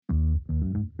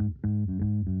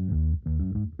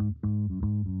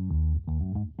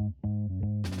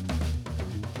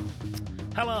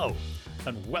Hello,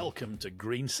 and welcome to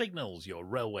Green Signals, your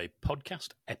railway podcast,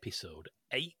 episode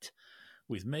 8,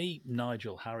 with me,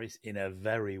 Nigel Harris, in a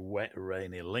very wet,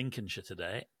 rainy Lincolnshire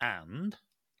today, and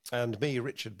me,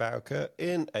 Richard Bowker,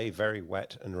 in a very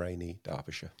wet and rainy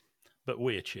Derbyshire. But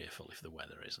we're cheerful if the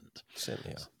weather isn't.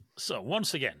 Certainly are. So,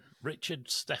 once again,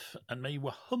 Richard, Steph, and me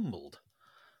were humbled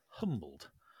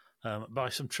by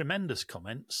some tremendous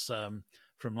comments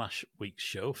from last week's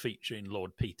show featuring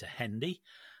Lord Peter Hendy,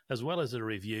 as well as a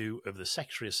review of the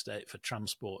Secretary of State for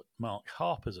Transport, Mark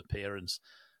Harper's appearance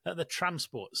at the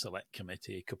Transport Select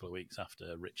Committee a couple of weeks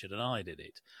after Richard and I did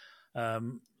it.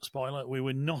 Spoiler, we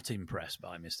were not impressed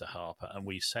by Mr. Harper, and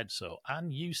we said so,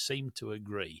 and you seem to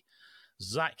agree.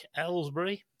 Zach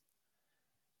Ellsbury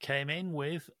came in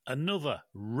with another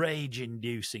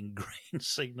rage-inducing Green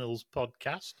Signals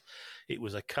podcast. It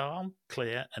was a calm,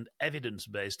 clear, and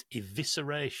evidence-based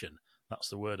evisceration. That's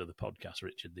the word of the podcast,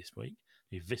 Richard, this week.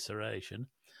 Evisceration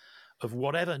of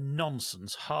whatever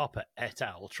nonsense Harper et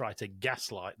al. Try to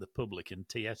gaslight the public and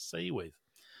TSC with.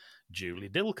 Julie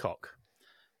Dilcock,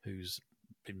 who's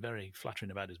been very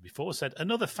flattering about us before, said,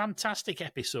 another fantastic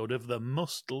episode of the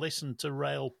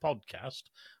must-listen-to-rail podcast,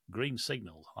 Green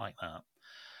Signals, like that.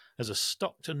 As a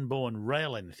Stockton-born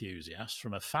rail enthusiast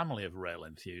from a family of rail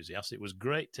enthusiasts, it was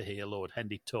great to hear Lord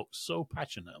Hendy talk so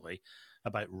passionately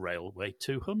about Railway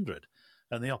 200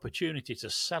 and the opportunity to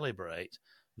celebrate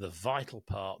the vital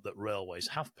part that railways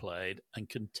have played and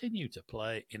continue to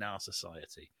play in our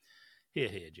society. Hear,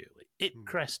 hear, Julie.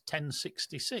 Ipcrest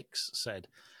 1066 said,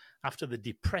 after the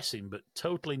depressing but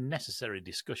totally necessary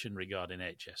discussion regarding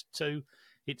HS2,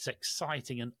 it's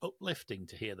exciting and uplifting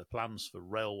to hear the plans for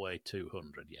Railway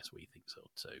 200. Yes, we think so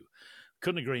too.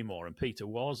 Couldn't agree more, and Peter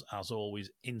was, as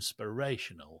always,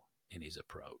 inspirational in his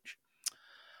approach.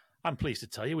 I'm pleased to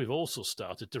tell you we've also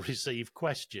started to receive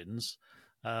questions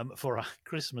for our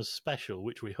Christmas special,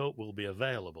 which we hope will be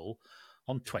available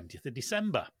on 20th of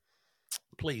December.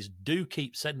 Please do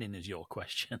keep sending us your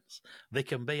questions. They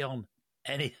can be on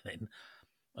anything,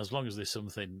 as long as there's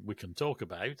something we can talk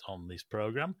about on this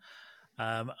programme,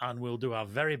 and we'll do our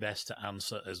very best to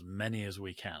answer as many as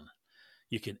we can.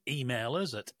 You can email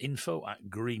us at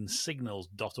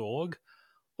info@greensignals.org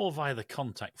or via the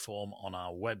contact form on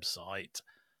our website,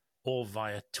 or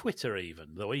via Twitter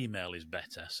even, though email is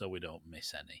better so we don't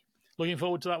miss any. Looking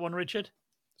forward to that one, Richard?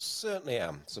 Certainly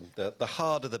am. The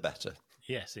harder the better.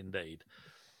 Yes, indeed.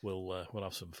 We'll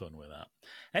have some fun with that.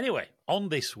 Anyway, on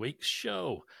this week's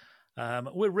show,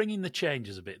 we're ringing the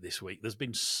changes a bit this week. There's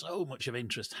been so much of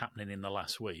interest happening in the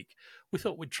last week. We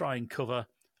thought we'd try and cover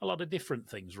a lot of different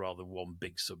things rather than one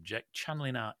big subject,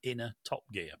 channeling our inner Top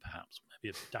Gear, perhaps.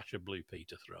 Maybe a dash of Blue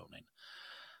Peter thrown in.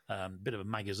 Bit of a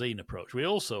magazine approach. We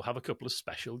also have a couple of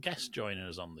special guests joining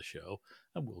us on the show,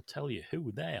 and we'll tell you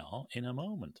who they are in a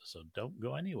moment, so don't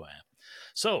go anywhere.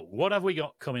 So, what have we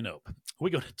got coming up? We're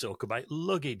going to talk about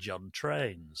luggage on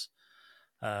trains.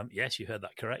 Yes, you heard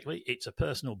that correctly. It's a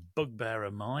personal bugbear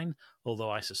of mine, although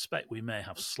I suspect we may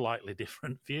have slightly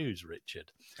different views,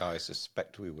 Richard. I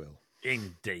suspect we will.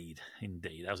 Indeed,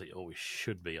 as it always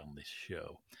should be on this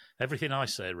show. Everything I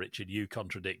say, Richard, you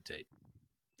contradict it.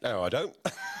 No, I don't.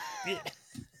 Yeah.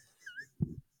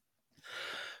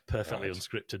 Perfectly right.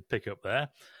 Unscripted pickup there.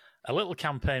 A little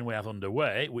campaign we have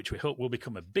underway, which we hope will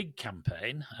become a big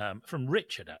campaign, from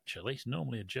Richard, actually. It's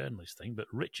normally a journalist thing, but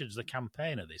Richard's the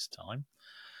campaigner this time.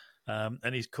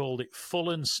 And he's called it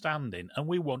Full and Standing, and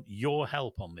we want your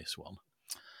help on this one.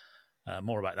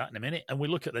 More about that in a minute. And we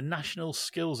look at the National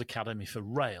Skills Academy for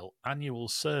Rail annual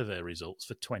survey results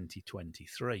for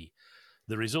 2023.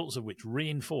 The results of which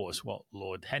reinforce what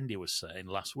Lord Hendy was saying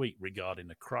last week regarding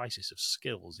a crisis of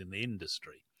skills in the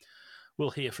industry.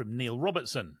 We'll hear from Neil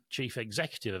Robertson, Chief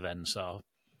Executive of NSAR,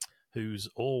 who's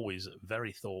always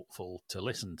very thoughtful to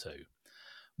listen to.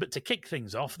 But to kick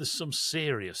things off, there's some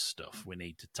serious stuff we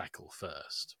need to tackle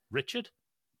first. Richard?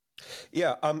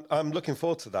 Yeah, I'm looking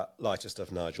forward to that lighter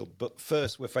stuff, Nigel. But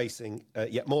first, we're facing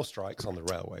yet more strikes on the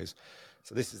railways.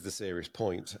 So this is the serious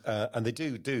point. And they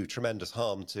do tremendous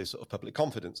harm to sort of public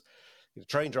confidence. The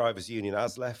Train Drivers Union,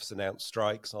 ASLEF's, announced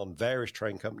strikes on various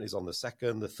train companies on the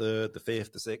 2nd, the 3rd, the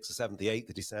 5th, the 6th, the 7th, the 8th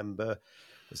of December.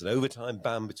 There's an overtime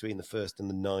ban between the 1st and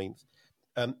the 9th.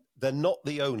 They're not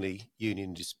the only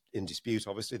union in dispute.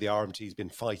 Obviously, the RMT has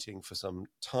been fighting for some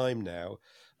time now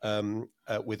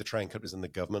with the train companies and the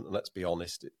government. And let's be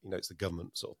honest, it's the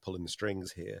government sort of pulling the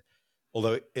strings here.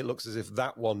 Although it looks as if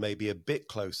that one may be a bit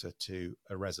closer to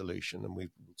a resolution, and we'll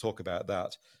talk about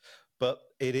that. But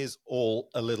it is all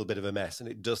a little bit of a mess, and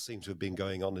it does seem to have been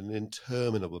going on an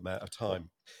interminable amount of time.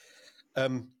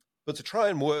 But to try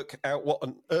and work out what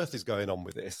on earth is going on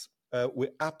with this,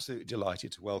 we're absolutely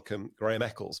delighted to welcome Graham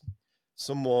Eccles,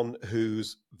 someone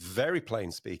who's very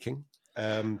plain speaking,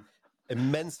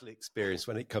 immensely experienced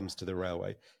when it comes to the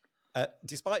railway.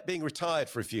 Despite being retired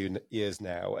for a few years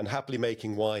now and happily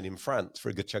making wine in France for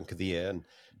a good chunk of the year, and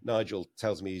Nigel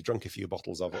tells me he's drunk a few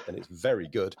bottles of it and it's very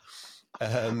good,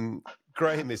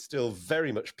 Graham is still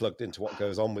very much plugged into what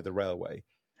goes on with the railway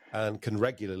and can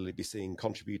regularly be seen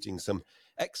contributing some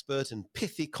expert and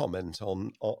pithy comment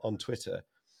on Twitter.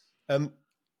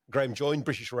 Graham joined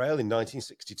British Rail in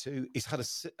 1962. He's had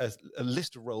a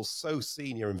list of roles so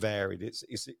senior and varied,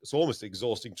 it's almost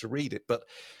exhausting to read it, but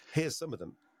here's some of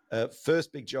them.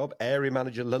 First big job, area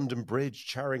manager, London Bridge,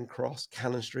 Charing Cross,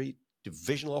 Cannon Street,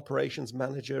 divisional operations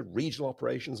manager, regional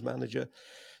operations manager,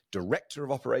 director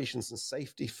of operations and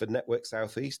safety for Network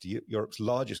South East, Europe's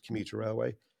largest commuter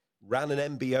railway, ran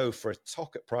an MBO for a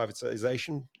TOC at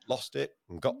privatisation, lost it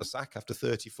and got the sack after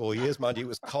 34 years. Mind you, it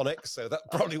was Connex, so that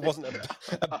probably wasn't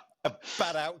a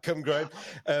bad outcome, Graham.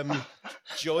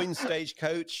 Joined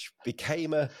Stagecoach,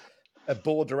 became a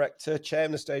board director,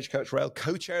 chairman of Stagecoach Rail,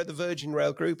 co-chair of the Virgin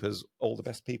Rail Group, as all the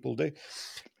best people do.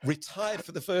 Retired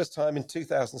for the first time in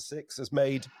 2006, has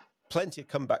made plenty of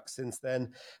comebacks since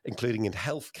then, including in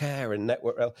healthcare and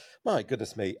Network Rail. My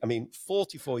goodness me. I mean,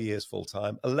 44 years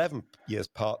full-time, 11 years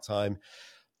part-time.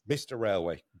 Mr.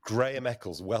 Railway, Graham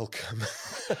Eccles, welcome.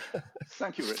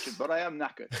 Thank you, Richard, but I am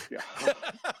knackered. Yeah.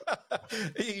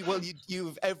 Well,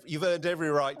 you've earned every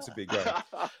right to be, Graham.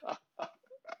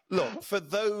 Look, for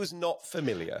those not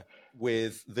familiar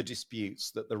with the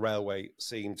disputes that the railway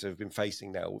seem to have been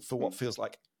facing now for what feels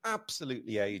like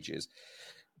absolutely ages,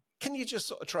 can you just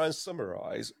sort of try and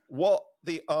summarise what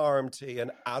the RMT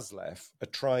and ASLEF are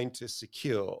trying to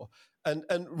secure and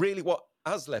really what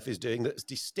ASLEF is doing that's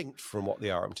distinct from what the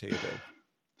RMT are doing?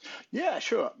 Yeah,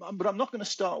 sure. But I'm not going to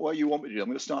start where you want me to do. I'm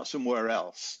going to start somewhere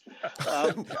else.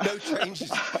 No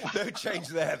change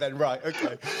there then. Right,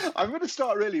 okay. I'm going to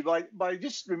start really by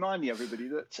just reminding everybody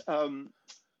that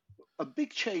a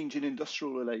big change in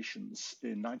industrial relations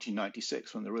in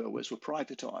 1996 when the railways were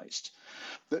privatised,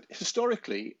 that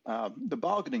historically the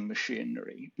bargaining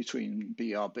machinery between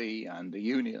BRB and the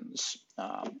unions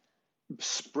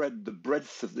spread the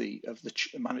breadth of the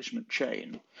management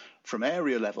chain from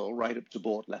area level right up to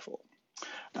board level.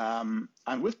 And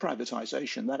with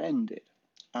privatisation, that ended.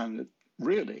 And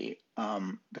really,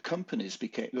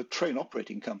 the train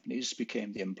operating companies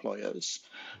became the employers,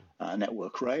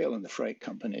 Network Rail and the freight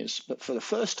companies. But for the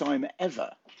first time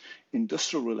ever,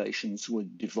 industrial relations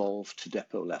would devolve to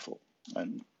depot level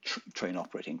and train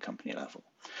operating company level.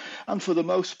 And for the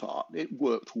most part, it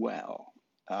worked well.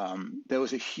 There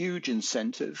was a huge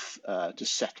incentive to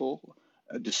settle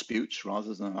disputes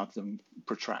rather than have them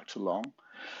protract along.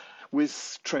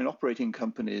 With train operating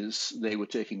companies, they were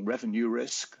taking revenue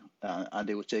risk and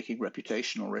they were taking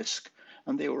reputational risk,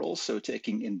 and they were also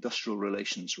taking industrial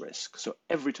relations risk. So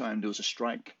every time there was a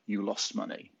strike, you lost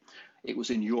money. It was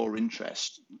in your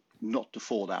interest not to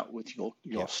fall out with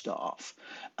your staff.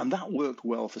 And that worked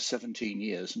well for 17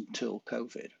 years until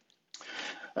COVID.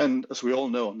 And as we all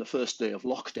know, on the first day of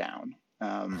lockdown,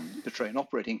 the train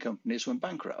operating companies went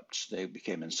bankrupt. They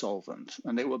became insolvent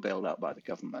and they were bailed out by the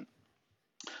government.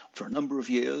 For a number of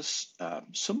years,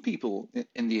 some people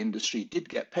in the industry did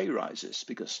get pay rises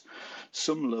because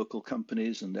some local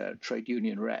companies and their trade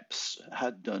union reps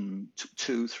had done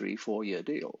 2, 3, 4-year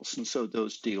deals. And so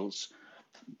those deals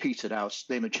petered out,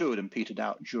 they matured and petered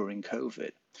out during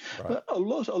COVID. Right. But a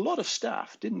lot of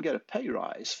staff didn't get a pay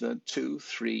rise for 2,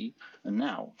 3, and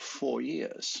now 4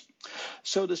 years.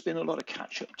 So there's been a lot of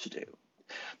catch up to do.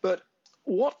 But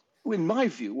what, in my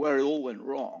view, where it all went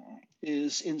wrong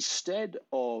is instead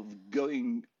of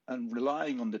going and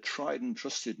relying on the tried and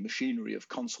trusted machinery of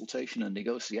consultation and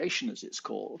negotiation, as it's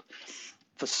called,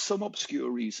 for some obscure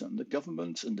reason, the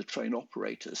government and the train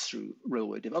operators through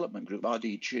Railway Development Group,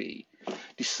 RDG,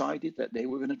 decided that they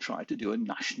were going to try to do a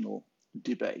national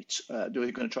debate. They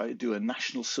were going to try to do a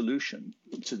national solution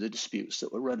to the disputes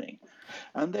that were running.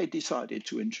 And they decided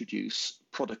to introduce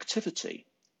productivity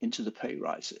into the pay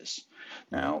rises.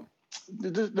 Now,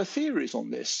 the theories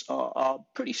on this are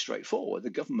pretty straightforward. The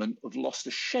government have lost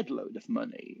a shed load of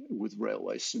money with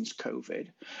railways since COVID.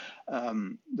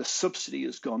 The subsidy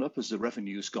has gone up as the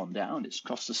revenue has gone down. It's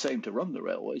cost the same to run the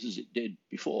railways as it did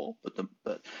before.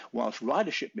 But whilst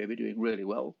ridership may be doing really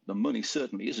well, the money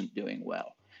certainly isn't doing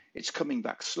well. It's coming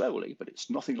back slowly, but it's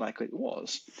nothing like it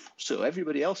was. So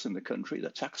everybody else in the country, the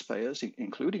taxpayers,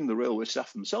 including the railway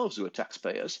staff themselves who are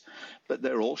taxpayers, but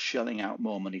they're all shelling out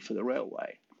more money for the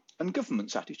railway. And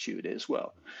government's attitude is,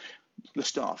 well, the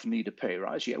staff need a pay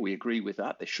rise. Yeah, we agree with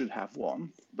that. They should have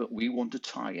one, but we want to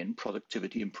tie in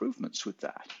productivity improvements with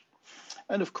that.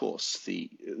 And of course, the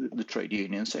trade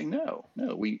union saying, no,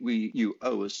 you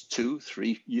owe us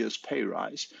 2-3 years pay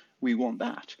rise. We want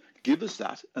that. Give us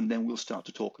that, and then we'll start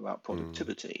to talk about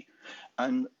productivity.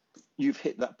 And you've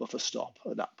hit that buffer stop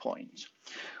at that point.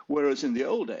 Whereas in the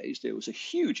old days, there was a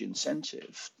huge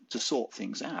incentive to sort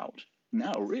things out.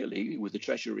 Now, really, with the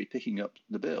Treasury picking up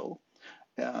the bill,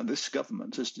 this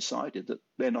government has decided that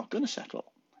they're not going to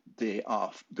settle. They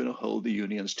are going to hold the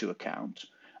unions to account,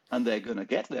 and they're going to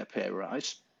get their pay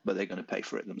rise, but they're going to pay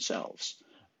for it themselves.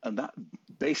 And that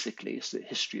basically is the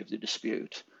history of the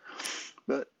dispute.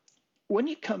 But when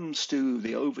it comes to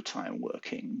the overtime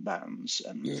working bans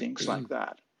and things like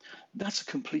that, that's a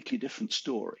completely different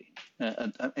story.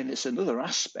 And it's another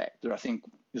aspect that I think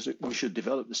we should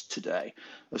develop this today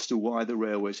as to why the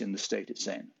railway's in the state it's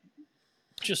in.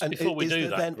 Just before we do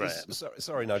that, Graham.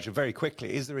 Sorry, Nigel, very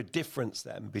quickly, is there a difference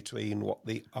then between what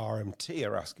the RMT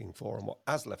are asking for and what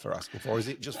ASLEF are asking for? Is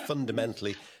it just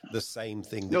fundamentally the same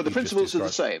thing? No, the principles are the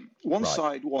same. One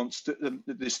side wants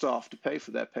the staff to pay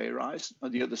for their pay rise,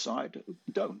 and the other side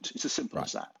don't. It's as simple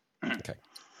as that. Okay.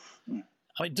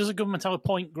 I mean, does the government have a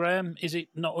point, Graham? Is it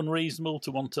not unreasonable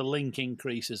to want to link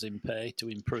increases in pay to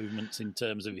improvements in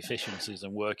terms of efficiencies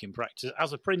and working practice?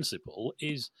 As a principle,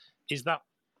 is that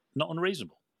not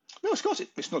unreasonable? No, of course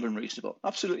it's not unreasonable.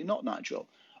 Absolutely not, Nigel.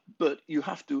 But you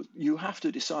have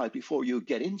to decide before you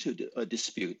get into a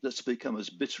dispute that's become as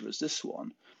bitter as this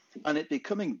one, and it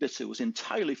becoming bitter was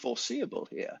entirely foreseeable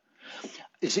here.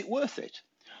 Is it worth it?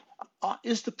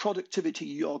 Is the productivity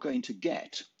you're going to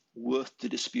get worth the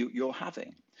dispute you're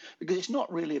having? Because it's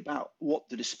not really about what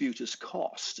the disputers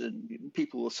cost. And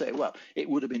people will say, well, it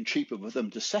would have been cheaper for them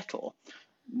to settle.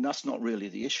 And that's not really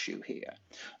the issue here.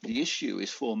 The issue is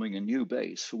forming a new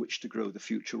base for which to grow the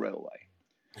future railway.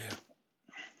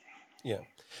 Yeah.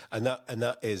 And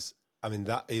that is, I mean,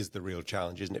 that is the real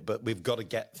challenge, isn't it? But we've got to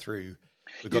get through.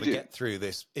 We've got to get through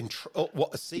this,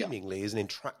 what seemingly is an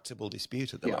intractable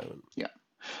dispute at the moment. Yeah.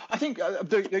 I think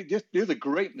the other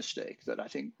great mistake that I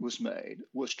think was made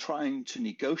was trying to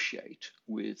negotiate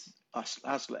with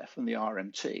ASLEF and the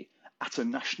RMT at a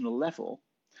national level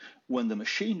when the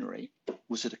machinery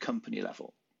was at a company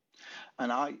level.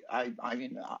 And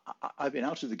I've been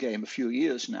out of the game a few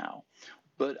years now,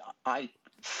 but I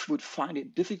would find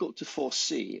it difficult to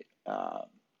foresee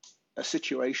a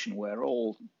situation where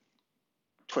all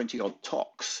 20-odd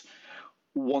TOCs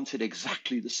wanted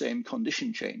exactly the same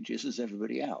condition changes as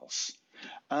everybody else.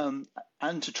 And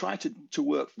to try to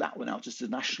work that one out at the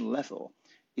national level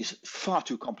is far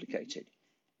too complicated.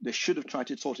 They should have tried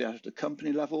to sort it out at the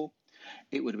company level.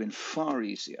 It would have been far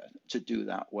easier to do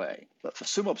that way. But for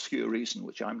some obscure reason,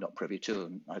 which I'm not privy to,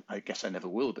 and I guess I never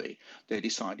will be, they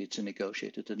decided to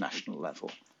negotiate at the national level.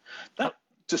 That,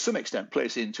 to some extent,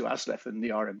 plays into ASLEF and the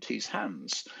RMT's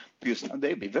hands, because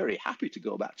they'd be very happy to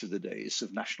go back to the days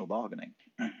of national bargaining.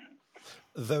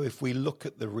 Though if we look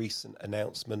at the recent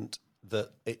announcement that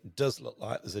it does look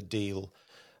like there's a deal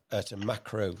at a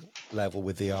macro level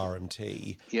with the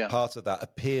RMT, part of that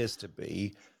appears to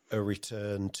be a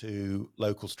return to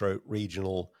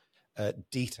local/regional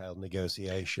detailed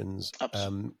negotiations,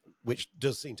 which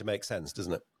does seem to make sense,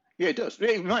 doesn't it? Yeah, it does.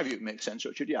 In my view, it makes sense,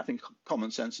 Richard. Yeah, I think common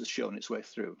sense has shown its way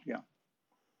through. Yeah.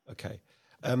 Okay.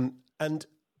 And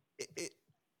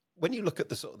when you look at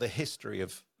the sort of the history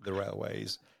of the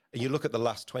railways, and you look at the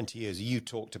last 20 years, you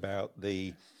talked about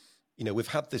we've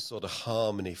had this sort of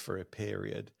harmony for a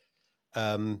period.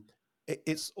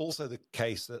 It's also the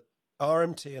case that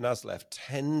RMT and ASLEF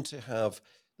tend to have,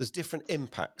 there's different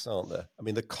impacts, aren't there? I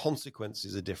mean, the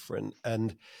consequences are different.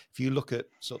 And if you look at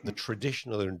sort of the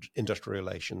traditional industrial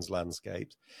relations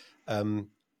landscape,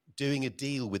 doing a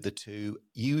deal with the two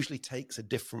usually takes a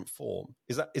different form.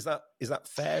 Is that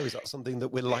fair? Is that something that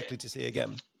we're likely to see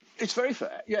again? It's very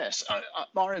fair, yes.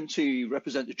 RMT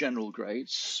represent the general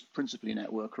grades, principally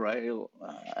Network Rail,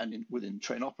 and within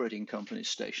train operating companies,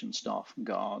 station staff and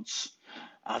guards.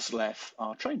 ASLEF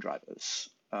are train drivers.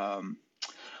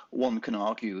 One can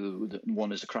argue that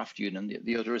one is a craft union,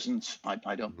 the other isn't.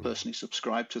 I don't personally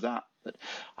subscribe to that. But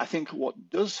I think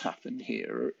what does happen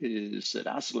here is that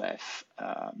ASLEF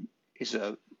is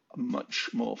a much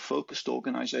more focused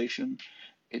organisation.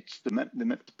 It's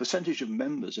the percentage of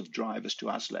members of drivers to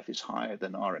ASLEF is higher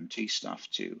than RMT staff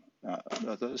to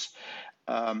others.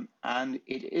 And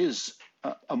it is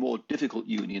a more difficult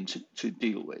union to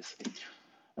deal with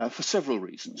for several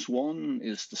reasons. One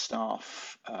is the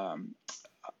staff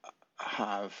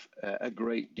have a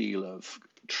great deal of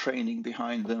training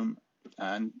behind them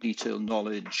and detailed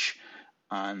knowledge,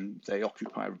 and they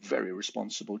occupy very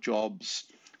responsible jobs,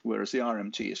 whereas the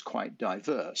RMT is quite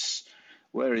diverse.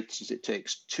 where it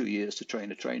takes 2 years to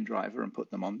train a train driver and put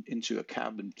them into a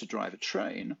cab and to drive a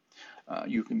train,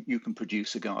 you can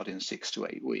produce a guard in 6 to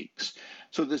 8 weeks.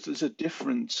 So there's a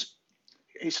different.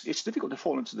 It's difficult to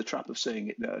fall into the trap of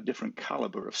saying a different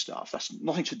caliber of staff. That's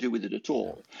nothing to do with it at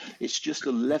all. It's just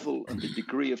the level and the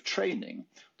degree of training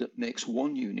that makes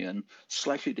one union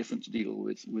slightly different to deal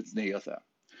with the other.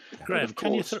 Graham,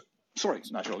 sorry,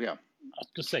 Nigel, yeah. I was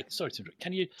going to say, sorry to interrupt.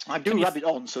 Can you? I do rabbit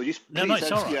on, so just no,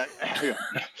 it's all right. Yeah.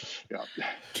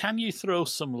 Can you throw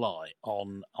some light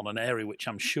on an area which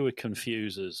I'm sure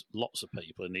confuses lots of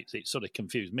people, and it sort of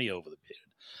confused me over the period.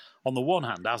 On the one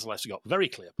hand, ASLEF's got very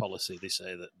clear policy. They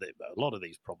say that a lot of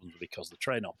these problems are because the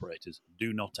train operators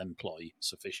do not employ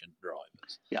sufficient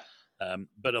drivers. Yeah.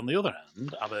 But on the other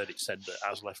hand, I've heard it said that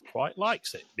ASLEF quite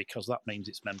likes it because that means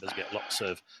its members get lots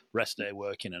of rest day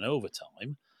working and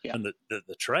overtime. Yeah. And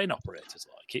the train operators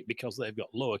like it because they've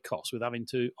got lower costs with having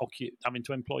to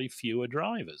employ fewer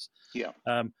drivers. Yeah.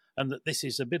 And that this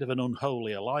is a bit of an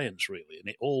unholy alliance, really, and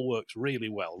it all works really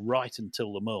well right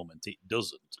until the moment it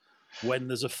doesn't, when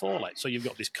there's a fallout. So you've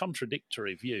got this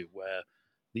contradictory view where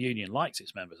the union likes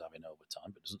its members having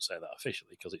overtime, but doesn't say that officially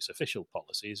because its official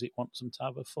policy is it wants them to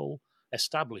have a full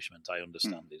establishment, I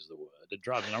understand is the word, of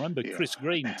driving. I remember Chris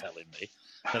Green telling me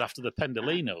that after the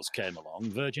Pendolinos came along,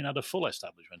 Virgin had a full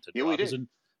establishment of drivers and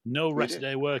no rest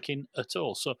day working at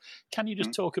all. So can you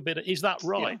just talk a bit, is that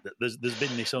right, that there's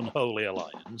been this unholy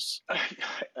alliance?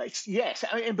 Yes,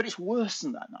 but it's worse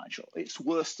than that, Nigel. It's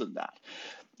worse than that.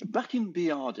 Back in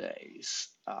BR days,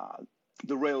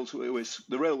 the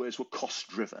railways were cost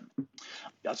driven.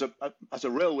 As a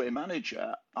railway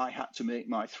manager, I had to make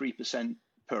my 3%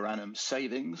 per annum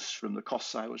savings from the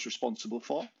costs I was responsible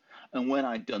for. And when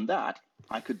I'd done that,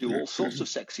 I could do all sorts of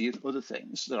sexy other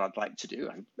things that I'd like to do.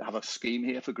 I have a scheme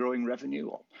here for growing revenue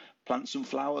or plant some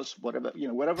flowers, whatever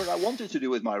I wanted to do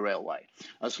with my railway,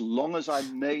 as long as I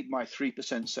made my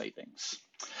 3% savings.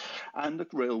 And the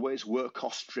railways were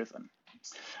cost driven.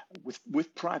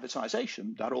 With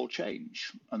privatisation, that all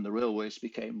changed, and the railways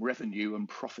became revenue and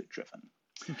profit driven.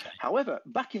 Okay. However,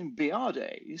 back in BR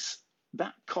days,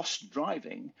 that cost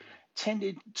driving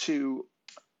tended to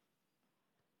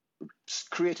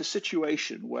create a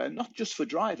situation where not just for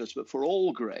drivers, but for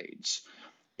all grades,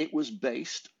 it was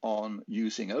based on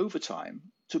using overtime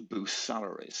to boost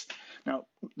salaries. Now,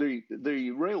 the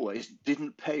railways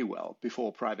didn't pay well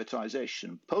before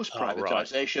privatisation.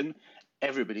 Post-privatisation,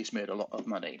 everybody's made a lot of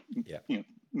money,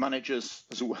 managers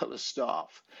as well as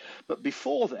staff. But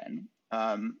before then,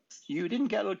 you didn't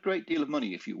get a great deal of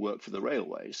money if you worked for the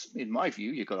railways. In my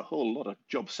view, you got a whole lot of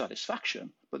job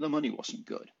satisfaction, but the money wasn't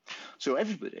good. So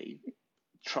everybody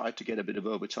tried to get a bit of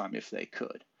overtime if they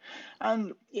could.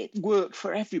 And it worked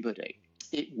for everybody.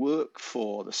 It worked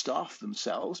for the staff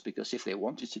themselves, because if they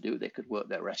wanted to do, they could work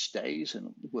their rest days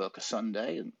and work a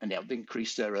Sunday, and that would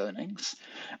increase their earnings.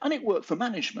 And it worked for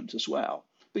management as well,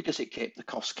 because it kept the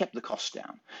cost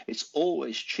down. It's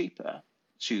always cheaper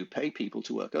to pay people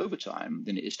to work overtime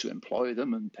than it is to employ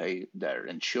them and pay their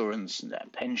insurance and their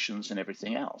pensions and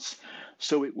everything else.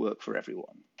 So it worked for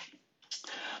everyone.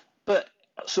 But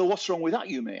so what's wrong with that,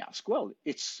 you may ask? Well,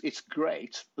 it's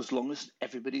great as long as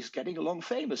everybody's getting along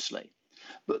famously.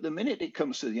 But the minute it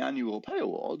comes to the annual pay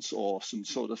awards or some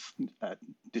sort of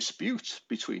dispute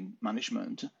between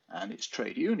management and its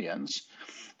trade unions,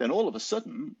 then all of a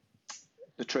sudden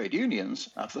the trade unions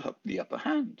have the upper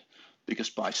hand,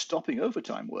 because by stopping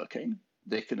overtime working,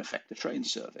 they can affect the train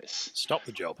service. Stop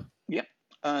the job. Yep.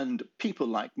 And people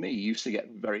like me used to get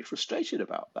very frustrated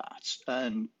about that.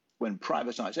 And when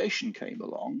privatisation came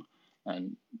along,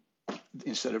 and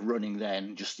instead of running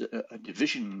then just a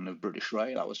division of British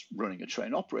Rail, I was running a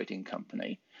train operating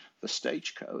company for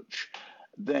Stagecoach,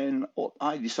 then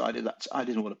I decided that I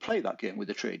didn't want to play that game with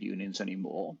the trade unions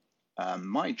anymore.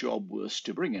 My job was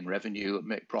to bring in revenue and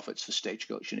make profits for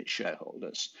Stagecoach and its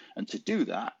shareholders. And to do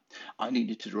that, I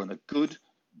needed to run a good,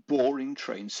 boring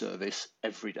train service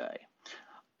every day.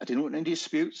 I didn't want any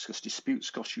disputes, because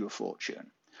disputes cost you a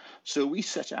fortune. So we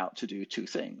set out to do two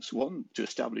things. One, to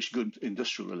establish good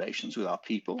industrial relations with our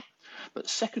people. But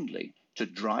secondly, to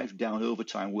drive down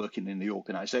overtime working in the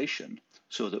organisation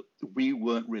so that we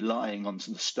weren't relying on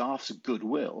the staff's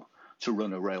goodwill to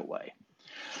run a railway.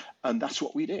 And that's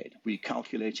what we did. We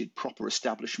calculated proper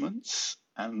establishments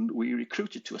and we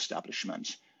recruited to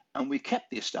establishment. And we kept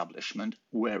the establishment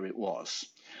where it was.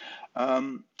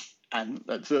 And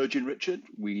at Virgin, Richard,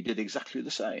 we did exactly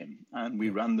the same. And we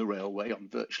ran the railway on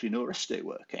virtually no rest day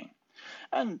working.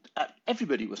 And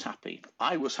everybody was happy.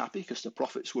 I was happy because the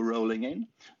profits were rolling in.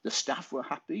 The staff were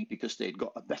happy because they'd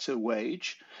got a better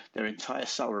wage. Their entire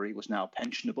salary was now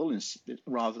pensionable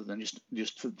rather than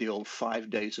just for the old 5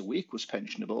 days a week was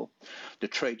pensionable. The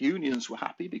trade unions were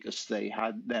happy because they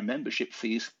had their membership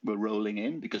fees were rolling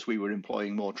in because we were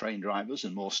employing more train drivers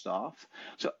and more staff.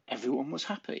 So everyone was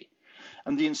happy.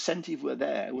 And the incentive were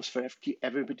there was for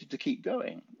everybody to keep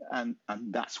going. And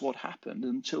that's what happened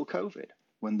until COVID,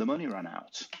 when the money ran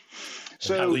out.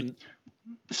 So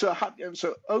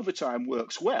overtime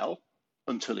works well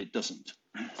until it doesn't.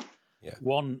 Yeah.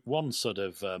 One sort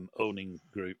of owning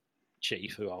group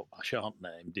chief, who I shan't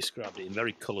name, described it in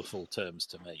very colourful terms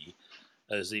to me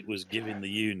as it was giving the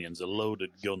unions a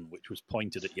loaded gun which was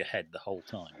pointed at your head the whole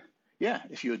time. Yeah,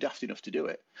 if you were daft enough to do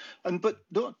it. But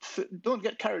don't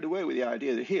get carried away with the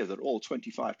idea that all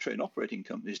 25 train operating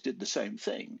companies did the same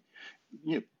thing.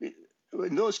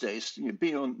 In those days,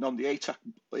 being on the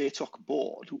ATOC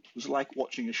board was like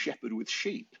watching a shepherd with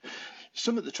sheep.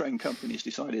 Some of the train companies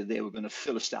decided they were going to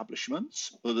fill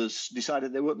establishments. Others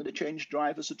decided they weren't going to change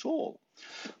drivers at all.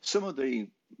 Some of the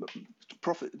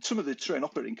train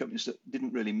operating companies that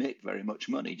didn't really make very much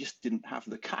money just didn't have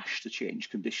the cash to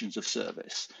change conditions of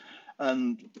service.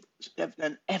 And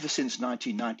ever since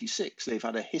 1996, they've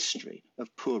had a history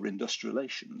of poor industrial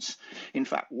relations. In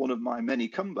fact, one of my many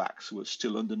comebacks was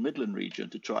to London Midland region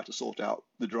to try to sort out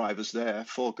the drivers there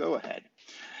for go-ahead.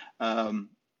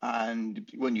 And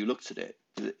when you looked at it,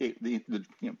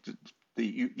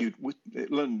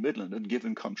 London Midland had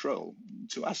given control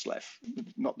to ASLEF,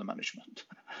 not the management,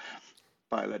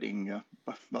 by letting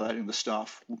the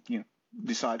staff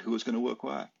decide who was going to work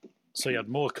where. So you had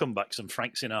more comebacks than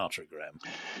Frank Sinatra, Graham.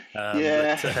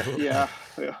 Yeah.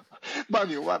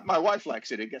 My wife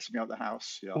likes it. It gets me out of the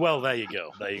house. Yeah. Well, there you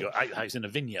go. It's in a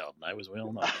vineyard now, as we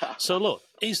all know. So look,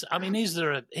 is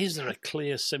there a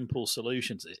clear, simple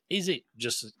solution to this? Is it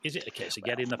a case of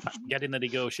getting the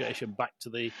negotiation back to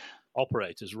the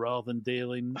operators rather than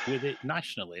dealing with it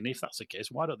nationally? And if that's the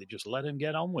case, why don't they just let them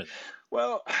get on with it?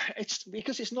 Well, it's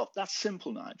because it's not that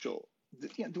simple, Nigel.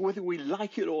 Whether we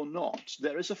like it or not,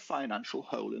 there is a financial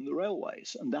hole in the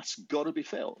railways, and that's got to be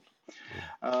filled.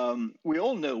 We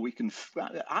all know we can.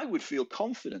 I would feel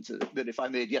confident that if I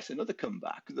made yet another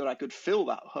comeback, that I could fill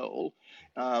that hole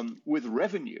with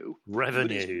revenue.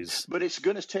 Revenues. But it's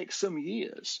going to take some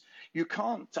years. You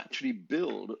can't actually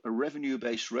build a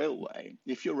revenue-based railway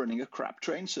if you're running a crap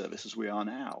train service as we are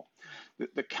now.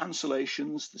 The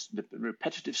cancellations, the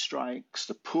repetitive strikes,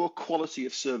 the poor quality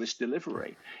of service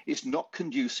delivery is not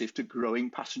conducive to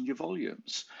growing passenger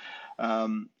volumes.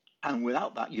 And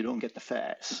without that, you don't get the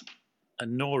fares.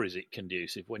 And nor is it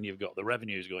conducive when you've got the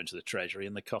revenues going to the Treasury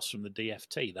and the costs from the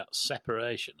DFT. That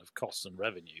separation of costs and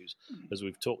revenues, as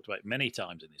we've talked about many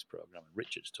times in this programme, and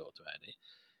Richard's talked about it,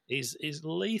 is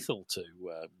lethal to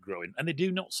growing. And they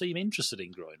do not seem interested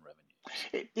in growing revenue.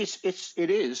 It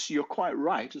is. You're quite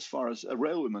right as far as a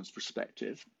railwayman's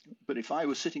perspective. But if I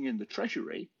was sitting in the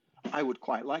Treasury, I would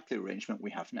quite like the arrangement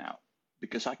we have now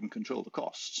because I can control the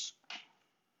costs.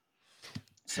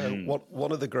 So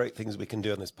one of the great things we can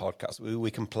do on this podcast,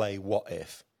 we can play what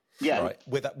if, right?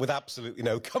 With absolutely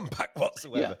no comeback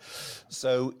whatsoever. Yeah.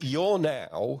 So you're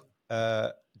now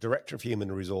Director of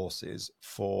Human Resources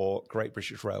for Great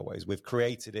British Railways. We've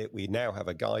created it. We now have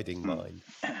a guiding mind.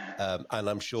 And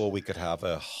I'm sure we could have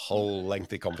a whole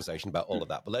lengthy conversation about all of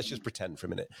that. But let's just pretend for a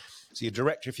minute. So you're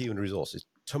Director of Human Resources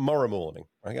tomorrow morning,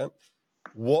 okay?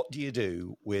 What do you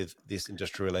do with this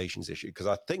industrial relations issue? Because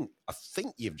I think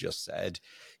you've just said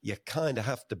you kind of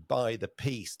have to buy the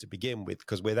peace to begin with,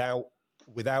 because without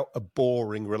a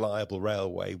boring, reliable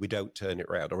railway, we don't turn it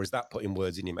around. Or is that putting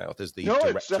words in your mouth as the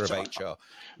director of HR?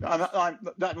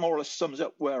 That more or less sums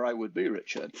up where I would be,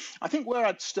 Richard. I think where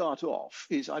I'd start off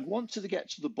is I'd want to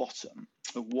get to the bottom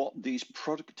of what these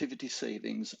productivity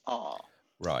savings are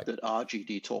that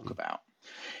RGD talk about.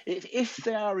 If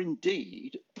they are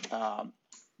indeed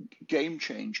game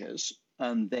changers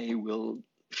and they will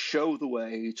show the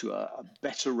way to a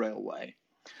better railway,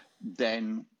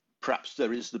 then perhaps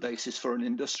there is the basis for an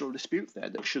industrial dispute there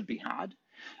that should be had.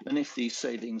 And if these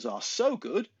savings are so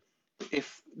good,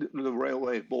 if the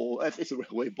railway board,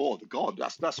 God,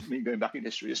 that's me going back in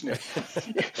history, isn't it?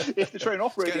 If the train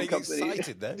operating company,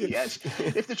 yes,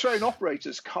 if the train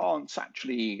operators can't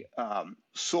actually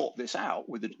sort this out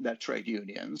with their trade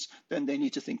unions, then they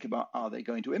need to think about, are they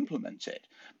going to implement it?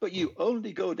 But you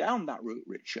only go down that route,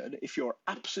 Richard, if you're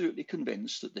absolutely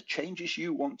convinced that the changes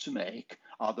you want to make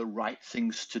are the right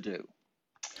things to do.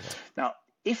 Now,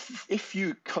 if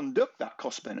you conduct that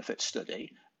cost-benefit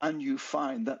study and you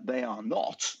find that they are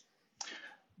not,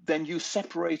 then you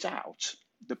separate out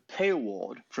the pay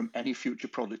award from any future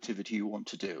productivity you want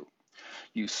to do.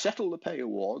 You settle the pay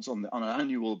awards on an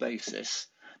annual basis,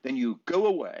 then you go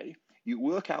away, you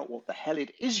work out what the hell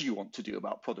it is you want to do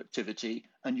about productivity,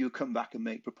 and you come back and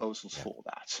make proposals for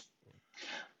that.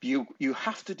 You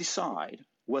have to decide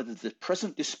whether the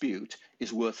present dispute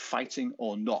is worth fighting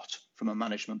or not from a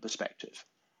management perspective.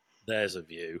 There's a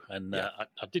view. And I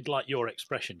did like your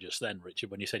expression just then,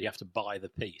 Richard, when you said you have to buy the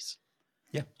piece.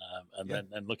 Yeah. Then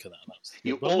look at that.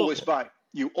 You always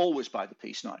buy the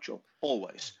piece, Nigel.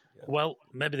 Always. Yeah. Well,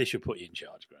 maybe they should put you in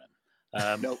charge,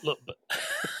 Graham. No. Look, but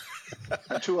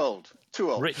I'm too old.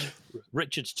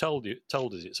 Richard's told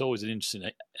us it's always an interesting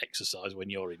exercise when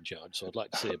you're in charge, so I'd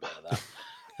like to see a bit of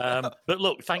that. But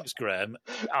look, thanks, Graham.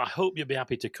 I hope you'll be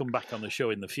happy to come back on the show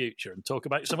in the future and talk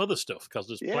about some other stuff, because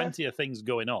there's plenty of things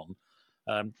going on.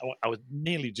 I was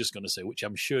nearly just going to say, which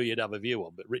I'm sure you'd have a view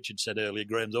on, but Richard said earlier,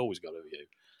 Graham's always got a view.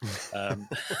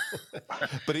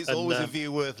 But it's always a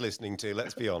view worth listening to,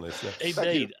 let's be honest. Yeah.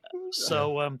 Indeed.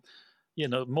 So,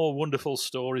 more wonderful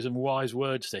stories and wise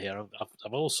words to hear.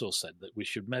 I've also said that we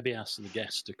should maybe ask the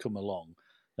guests to come along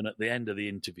and at the end of the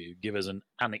interview give us an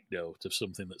anecdote of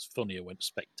something that's funny or went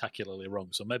spectacularly wrong.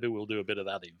 So maybe we'll do a bit of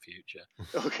that in future.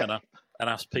 Okay. And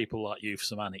ask people like you for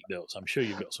some anecdotes. I'm sure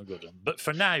you've got some good ones. But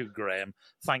for now, Graham,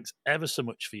 thanks ever so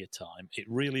much for your time. It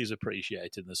really is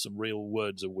appreciated. There's some real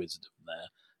words of wisdom there.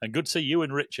 And good to see you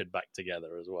and Richard back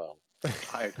together as well.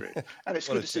 I agree. And it's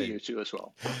good to see you too as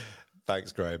well.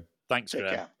 Thanks, Graham. Thanks,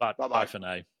 Graham. Bye for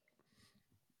now.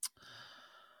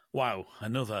 Wow,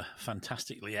 another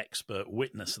fantastically expert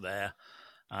witness there.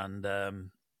 And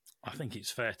I think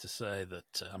it's fair to say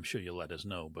that, I'm sure you'll let us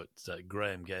know, but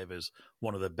Graham gave us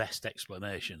one of the best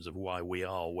explanations of why we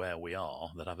are where we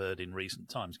are that I've heard in recent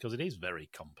times, because it is very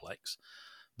complex.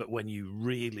 But when you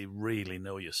really, really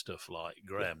know your stuff like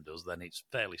Graham does, then it's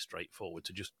fairly straightforward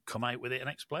to just come out with it and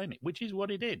explain it, which is what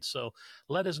he did. So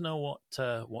let us know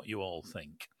what you all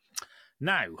think.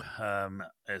 Now,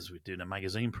 as we're doing a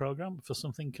magazine programme for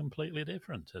something completely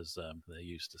different, as they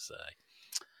used to say.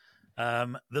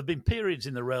 There have been periods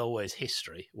in the railway's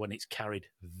history when it's carried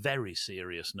very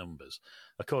serious numbers.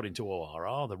 According to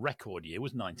ORR, the record year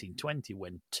was 1920,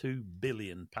 when 2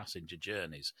 billion passenger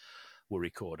journeys were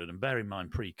recorded. And bear in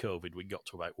mind, pre-COVID, we got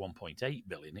to about 1.8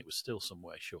 billion. It was still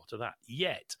somewhere short of that.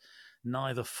 Yet,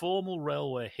 neither formal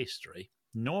railway history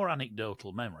nor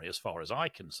anecdotal memory, as far as I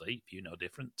can see, if you know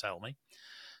different, tell me,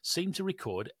 seem to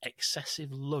record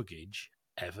excessive luggage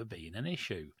ever being an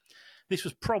issue. This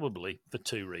was probably for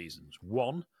two reasons.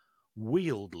 One,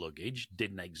 wheeled luggage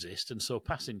didn't exist, and so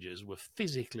passengers were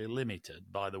physically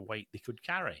limited by the weight they could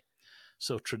carry.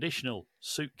 So traditional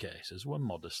suitcases were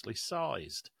modestly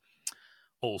sized.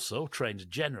 Also, trains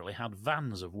generally had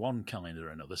vans of one kind or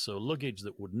another, so luggage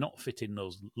that would not fit in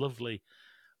those lovely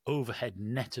overhead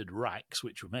netted racks,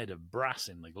 which were made of brass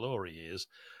in the glory years,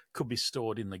 could be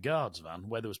stored in the guard's van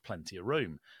where there was plenty of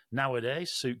room.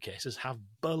 Nowadays, suitcases have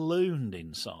ballooned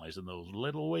in size, and those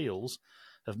little wheels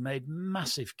have made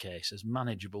massive cases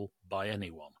manageable by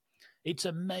anyone. It's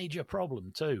a major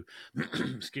problem too,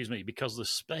 excuse me, because the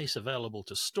space available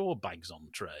to store bags on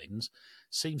trains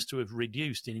seems to have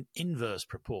reduced in inverse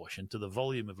proportion to the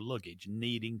volume of luggage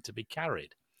needing to be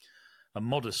carried. A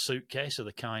modest suitcase of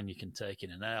the kind you can take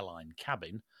in an airline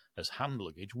cabin as hand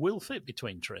luggage will fit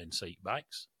between train seat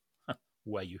backs,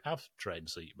 where you have train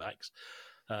seat backs,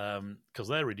 because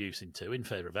they're reducing too in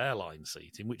favour of airline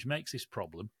seating, which makes this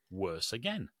problem worse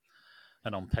again.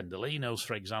 And on Pendolinos,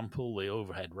 for example, the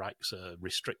overhead racks are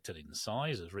restricted in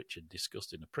size, as Richard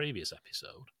discussed in a previous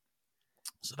episode.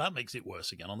 So that makes it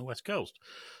worse again on the West Coast.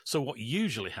 So what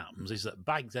usually happens is that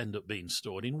bags end up being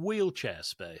stored in wheelchair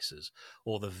spaces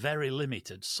or the very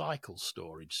limited cycle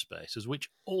storage spaces, which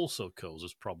also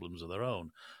causes problems of their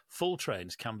own. Full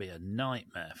trains can be a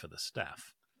nightmare for the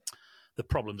staff. The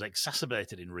problem's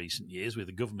exacerbated in recent years, with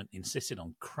the government insisting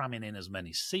on cramming in as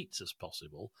many seats as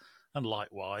possible, and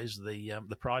likewise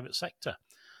the private sector.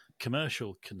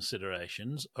 Commercial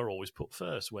considerations are always put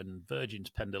first. When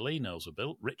Virgin's Pendolinos were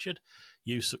built, Richard,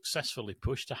 you successfully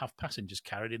pushed to have passengers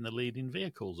carried in the leading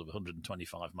vehicles of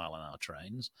 125-mile-an-hour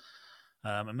trains.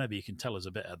 And maybe you can tell us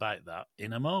a bit about that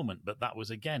in a moment. But that was,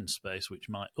 again, space which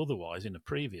might otherwise, in a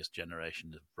previous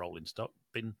generation of rolling stock,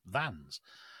 been vans.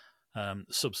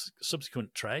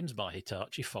 Subsequent trains by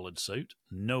Hitachi followed suit.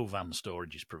 No van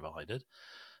storage is provided.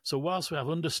 So whilst we have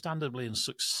understandably and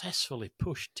successfully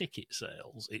pushed ticket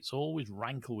sales, it's always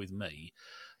rankled with me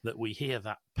that we hear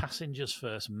that passengers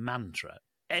first mantra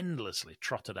endlessly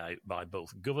trotted out by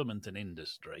both government and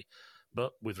industry,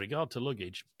 but with regard to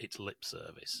luggage, it's lip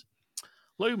service.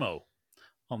 Lumo,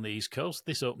 on the East Coast,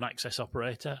 this open access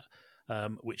operator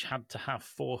which had to have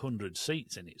 400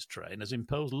 seats in its train, has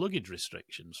imposed luggage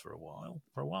restrictions for a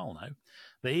while now.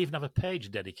 They even have a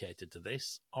page dedicated to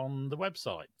this on the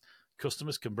website.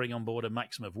 Customers can bring on board a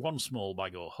maximum of one small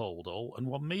bag or hold-all and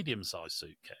one medium-sized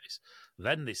suitcase.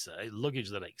 Then they say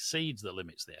luggage that exceeds the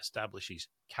limits they establish is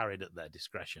carried at their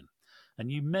discretion.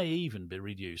 And you may even be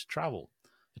reduced travel.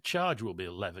 A charge will be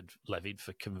levied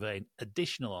for conveying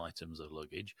additional items of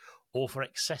luggage or for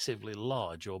excessively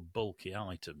large or bulky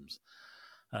items.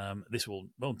 This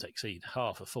won't exceed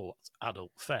half a full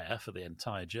adult fare for the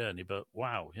entire journey, but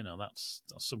wow, that's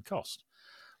some cost.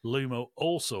 Lumo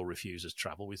also refuses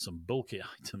travel with some bulky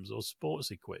items or sports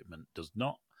equipment, does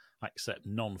not accept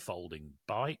non-folding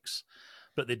bikes,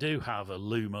 but they do have a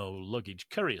Lumo luggage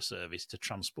courier service to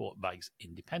transport bags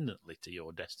independently to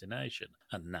your destination.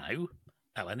 And now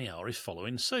LNER is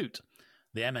following suit.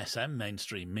 The MSM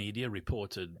mainstream media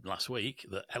reported last week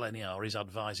that LNER is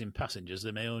advising passengers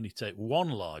they may only take one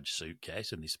large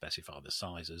suitcase, and they specify the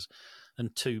sizes,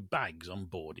 and 2 bags on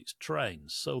board its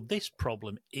trains. So this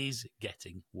problem is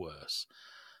getting worse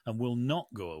and will not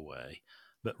go away,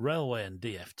 but Railway and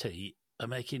DfT are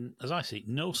making, as I see,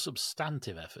 no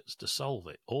substantive efforts to solve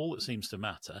it. All that seems to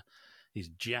matter is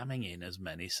jamming in as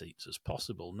many seats as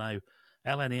possible. Now,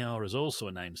 LNER has also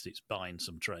announced it's buying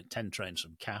some 10 trains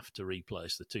from CAF to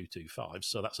replace the 225,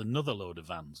 so that's another load of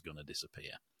vans going to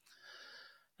disappear.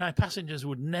 Now, passengers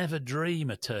would never dream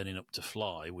of turning up to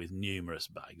fly with numerous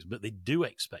bags, but they do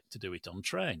expect to do it on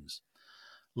trains.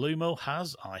 Lumo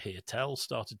has, I hear tell,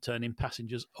 started turning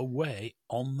passengers away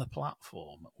on the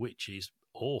platform, which is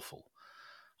awful.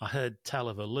 I heard tell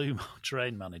of a Lumo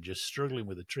train manager struggling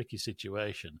with a tricky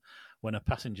situation when a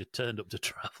passenger turned up to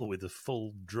travel with a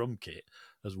full drum kit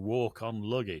as walk-on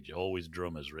luggage. Always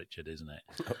drummers, Richard, isn't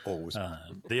it? Always.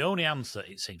 The only answer,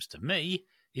 it seems to me,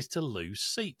 is to lose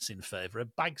seats in favour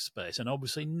of bag space, and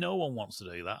obviously no one wants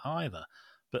to do that either.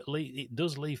 But it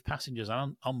does leave passengers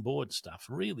and on-board staff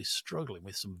really struggling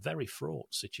with some very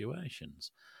fraught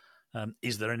situations.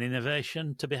 Is there an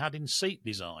innovation to be had in seat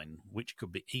design, which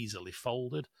could be easily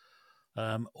folded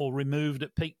or removed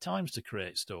at peak times to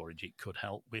create storage? It could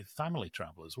help with family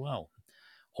travel as well.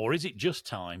 Or is it just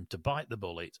time to bite the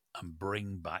bullet and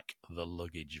bring back the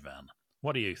luggage van?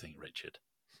 What do you think, Richard?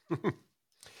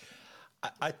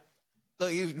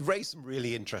 Look, you've raised some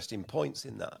really interesting points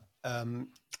in that, and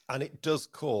it does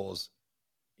cause,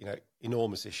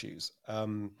 enormous issues.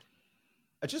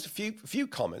 Just a few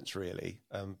comments really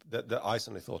that I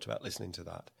suddenly thought about listening to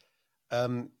that.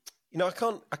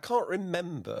 I can't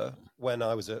remember when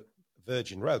I was at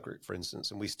Virgin Rail Group, for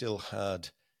instance, and we still had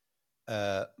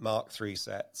Mark III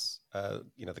sets,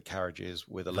 the carriages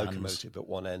with a locomotive at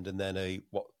one end, and then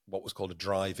what was called a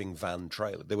driving van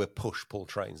trailer. They were push-pull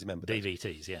trains. Remember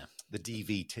DVTs, yeah. The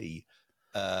DVT,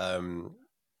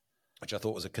 which I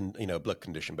thought was a blood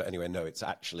condition, but anyway, no, it's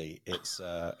actually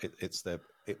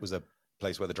it was a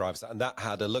place where the driver sat, and that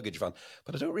had a luggage van.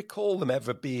 But I don't recall them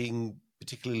ever being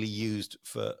particularly used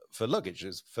for luggage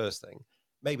as first thing.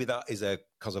 Maybe that is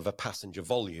because of a passenger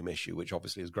volume issue, which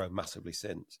obviously has grown massively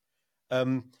since.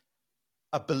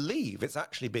 I believe it's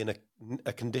actually been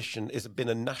a condition, it's been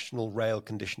a national rail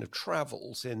condition of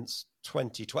travel since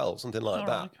 2012, something like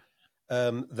that.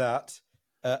 Right. That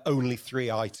only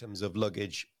 3 items of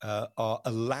luggage are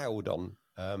allowed on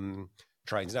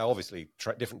trains. Now, obviously,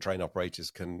 different train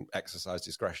operators can exercise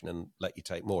discretion and let you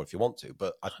take more if you want to,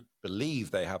 but I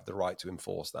believe they have the right to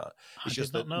enforce that. It's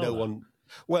just that no one...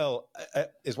 Well,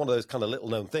 it's one of those kind of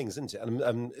little-known things, isn't it?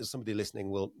 And somebody listening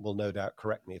will no doubt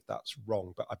correct me if that's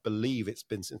wrong, but I believe it's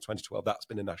been since 2012. That's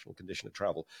been a national condition of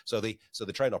travel. So the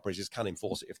train operators can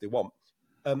enforce it if they want.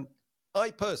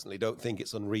 I personally don't think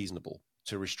it's unreasonable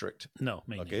to restrict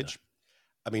luggage. Neither.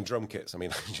 I mean, drum kits,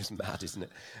 it's just mad, isn't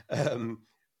it?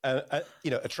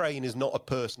 A train is not a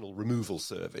personal removal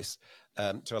service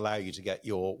to allow you to get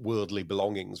your worldly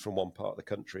belongings from one part of the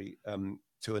country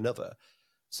to another.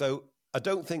 So I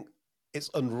don't think it's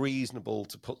unreasonable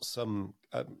to put some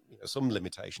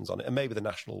limitations on it, and maybe the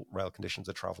national rail conditions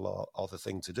of travel are the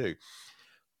thing to do.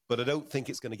 But I don't think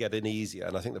it's going to get any easier,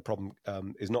 and I think the problem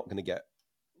is not going to get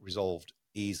resolved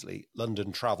easily.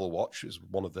 London Travel Watch is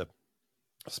one of the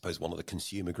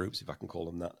consumer groups, if I can call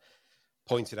them that,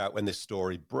 pointed out when this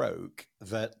story broke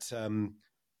that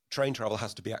train travel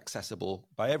has to be accessible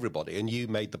by everybody. And you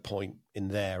made the point in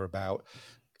there about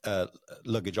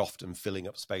luggage often filling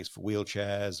up space for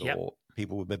wheelchairs or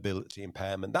people with mobility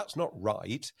impairment. That's not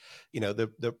right.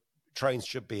 The trains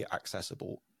should be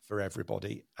accessible for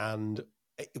everybody. And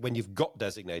when you've got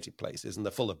designated places and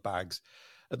they're full of bags,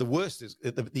 The worst is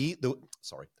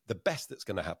the best that's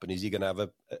going to happen is you're going to have a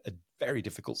very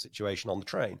difficult situation on the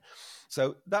train.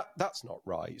 So that's not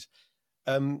right.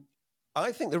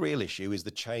 I think the real issue is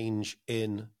the change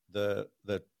in the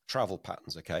travel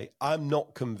patterns. Okay, I'm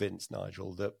not convinced,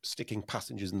 Nigel, that sticking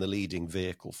passengers in the leading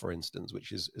vehicle, for instance,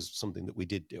 which is something that we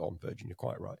did do on Virgin, you're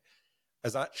quite right,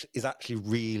 is actually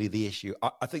really the issue.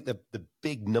 I think the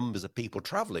big numbers of people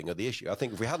travelling are the issue. I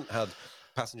think if we hadn't had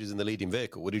passengers in the leading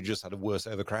vehicle, we'd have just had a worse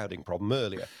overcrowding problem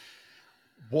earlier.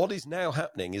 What is now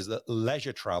happening is that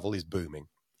leisure travel is booming.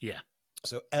 Yeah.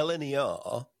 So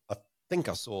NSAR, I think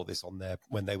I saw this on there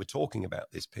when they were talking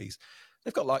about this piece.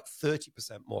 They've got like 30%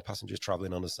 more passengers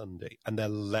travelling on a Sunday, and they're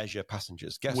leisure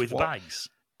passengers. Guess with what? Bags.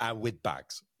 And with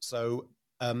bags. So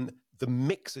the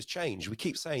mix has changed. We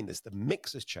keep saying this. The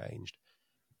mix has changed.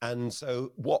 And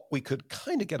so what we could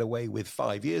kind of get away with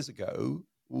 5 years ago,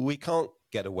 we can't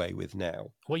get away with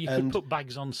now. Well, you could put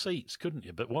bags on seats, couldn't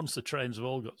you? But once the trains have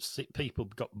all got people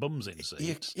got bums in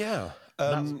seats. Yeah.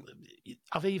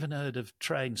 I've even heard of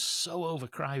trains so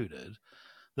overcrowded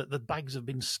that the bags have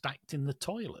been stacked in the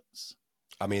toilets.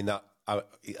 I mean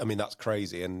that's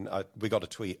crazy. And we got a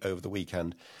tweet over the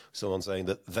weekend, someone saying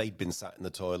that they'd been sat in the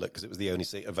toilet because it was the only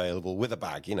seat available with a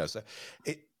bag. So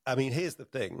here's the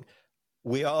thing: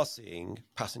 we are seeing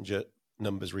passenger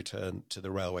numbers return to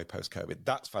the railway post-COVID.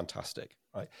 That's fantastic,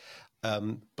 right?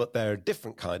 But they're a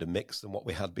different kind of mix than what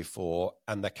we had before,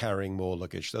 and they're carrying more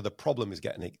luggage. So the problem is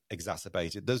getting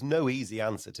exacerbated. There's no easy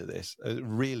answer to this. It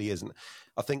really isn't.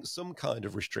 I think some kind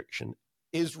of restriction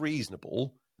is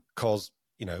reasonable because,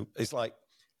 it's like,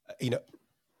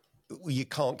 you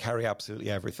can't carry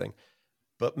absolutely everything.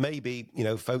 But maybe,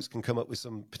 folks can come up with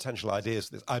some potential ideas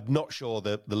for this. I'm not sure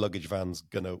that the luggage van's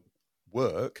going to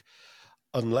work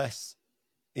unless...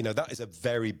 that is a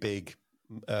very big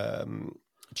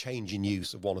change in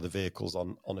use of one of the vehicles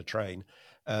on a train.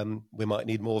 We might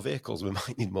need more vehicles. We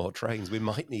might need more trains. We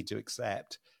might need to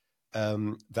accept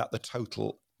that the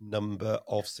total number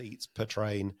of seats per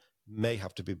train may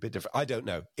have to be a bit different. I don't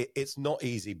know. It's not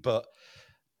easy, but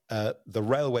the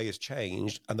railway has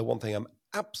changed. And the one thing I'm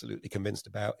absolutely convinced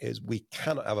about is we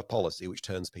cannot have a policy which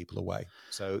turns people away.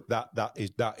 So that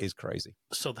is crazy.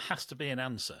 So there has to be an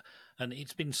answer. And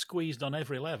it's been squeezed on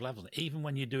every level, hasn't it? Even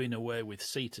when you're doing away with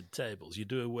seated tables, you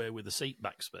do away with the seat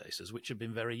back spaces, which have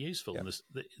been very useful. Yeah.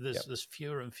 And there's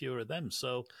fewer and fewer of them.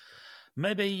 So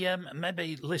maybe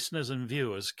listeners and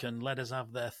viewers can let us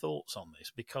have their thoughts on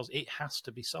this, because it has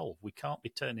to be solved. We can't be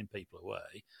turning people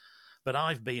away. But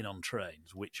I've been on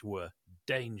trains which were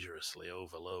dangerously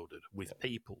overloaded with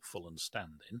people full and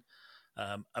standing,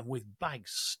 and with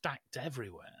bags stacked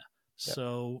everywhere. Yep.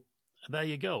 So there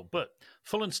you go. But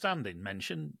full and standing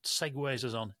mentioned segues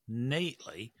us on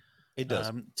neatly. It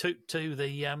does. To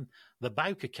the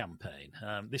Bowker campaign.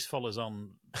 This follows on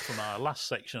from our last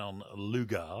section on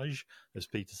luggage, as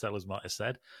Peter Sellers might have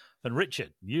said. And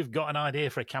Richard, you've got an idea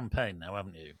for a campaign now,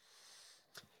 haven't you?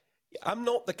 I'm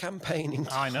not the campaigning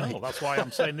type. I know. That's why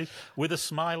I'm saying this with a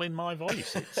smile in my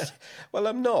voice. Well,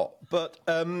 I'm not. But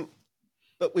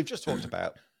we've just talked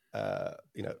about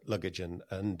luggage and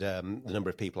the number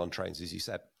of people on trains, as you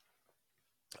said.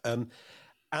 And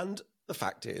the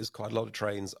fact is, quite a lot of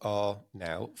trains are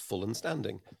now full and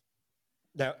standing.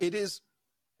 Now, it is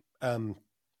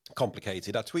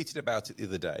complicated. I tweeted about it the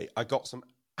other day. I got some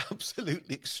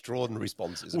absolutely extraordinary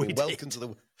responses. Welcome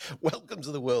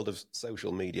to the world of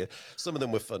social media. Some of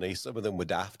them were funny, some of them were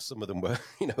daft, some of them were,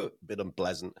 a bit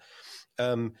unpleasant.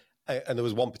 And there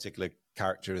was one particular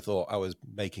character who thought I was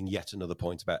making yet another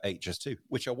point about HS2,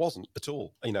 which I wasn't at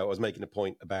all. I was making a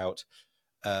point about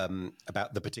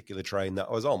the particular train that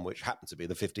I was on, which happened to be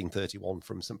the 1531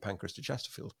 from St Pancras to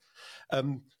Chesterfield.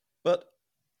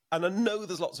 And I know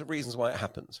there's lots of reasons why it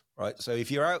happens, right? So if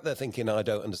you're out there thinking, I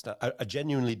don't understand, I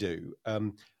genuinely do.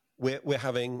 We're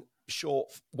having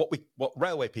what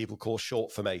railway people call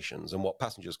short formations and what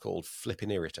passengers call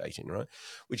flipping irritating, right?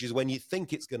 Which is when you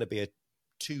think it's going to be a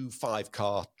 2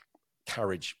 5-car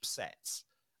carriage sets,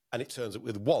 and it turns up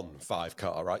with 1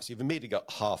 5-car, right? So you've immediately got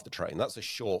half the train. That's a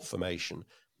short formation.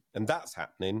 And that's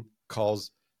happening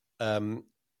because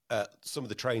some of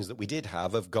the trains that we did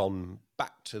have gone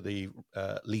back to the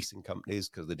leasing companies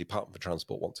because the Department for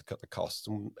Transport want to cut the costs,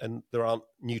 and there aren't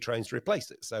new trains to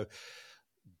replace it. So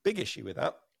big issue with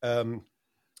that.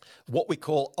 What we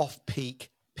call off-peak,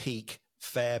 peak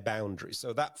fare boundaries.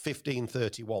 So that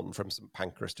 1531 from St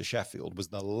Pancras to Sheffield was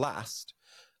the last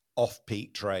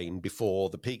off-peak train before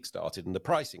the peak started and the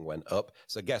pricing went up.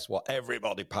 So guess what?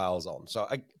 Everybody piles on. So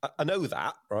I know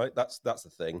that, right? That's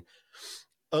the thing.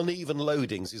 Uneven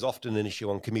loadings is often an issue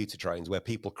on commuter trains where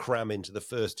people cram into the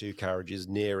first 2 carriages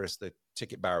nearest the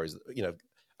ticket barriers.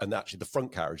 and actually the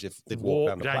front carriage, if they'd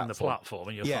walk down the platform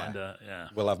and you'll find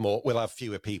we'll have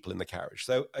fewer people in the carriage.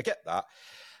 So I get that.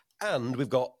 And we've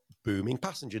got booming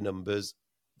passenger numbers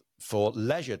for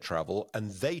leisure travel,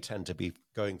 and they tend to be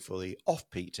going for the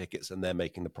off-peak tickets, and they're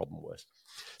making the problem worse.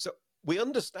 So we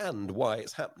understand why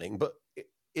it's happening, but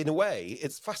in a way,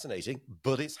 it's fascinating,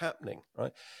 but it's happening,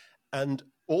 right? And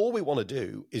all we want to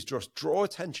do is just draw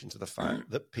attention to the fact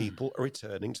that people are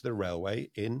returning to the railway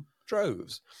in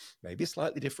droves. Maybe a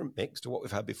slightly different mix to what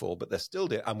we've had before, but they're still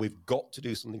doing it, and we've got to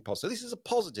do something positive. So this is a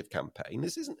positive campaign.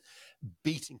 This isn't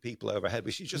beating people over the head,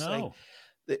 which is just saying,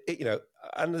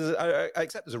 and I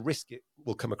accept there's a risk it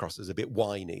will come across as a bit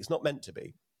whiny. It's not meant to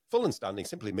be. Full and standing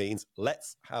simply means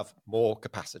let's have more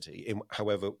capacity in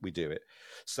however we do it.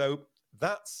 So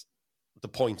that's the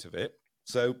point of it.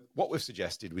 So what we've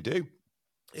suggested we do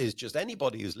is just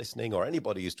anybody who's listening or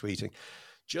anybody who's tweeting,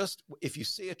 just if you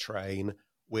see a train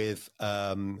with,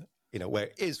 where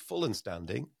it is full and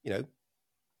standing,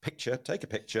 take a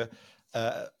picture,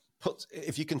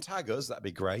 if you can tag us, that'd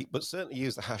be great, but certainly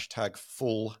use the hashtag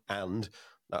full and,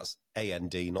 that's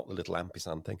AND, not the little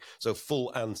ampersand thing. So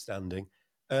full and standing.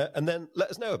 And then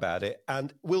let us know about it,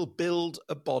 and we'll build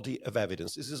a body of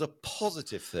evidence. This is a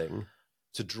positive thing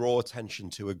to draw attention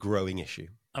to a growing issue.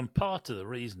 And part of the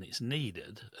reason it's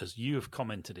needed, as you have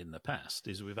commented in the past,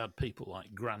 is we've had people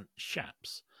like Grant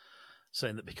Shapps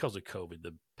saying that because of COVID,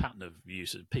 the pattern of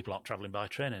use, people aren't travelling by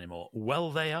train anymore.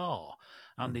 Well, they are,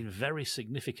 and in very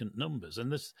significant numbers.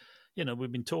 And there's,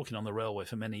 we've been talking on the railway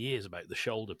for many years about the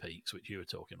shoulder peaks, which you were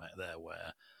talking about there,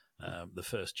 where the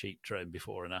first cheap train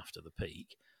before and after the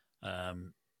peak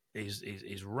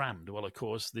is rammed. Well, of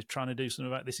course, they're trying to do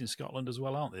something about this in Scotland as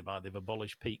well, aren't they? They've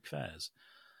abolished peak fares.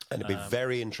 And it'd be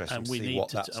very interesting to see what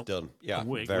that's done. Yeah,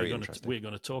 very interesting. We're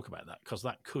going to talk about that because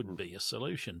that could be a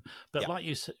solution. But like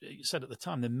you said at the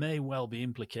time, there may well be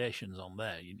implications on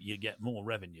there. You get more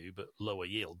revenue but lower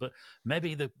yield. But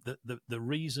maybe the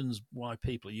reasons why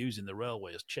people are using the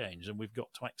railway has changed, and we've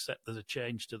got to accept there's a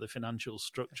change to the financial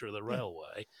structure of the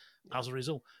railway as a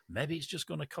result. Maybe it's just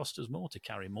going to cost us more to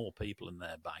carry more people in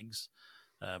their bags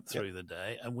through the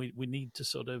day, and we need to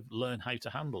sort of learn how to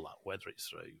handle that, whether it's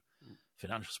through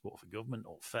financial support for government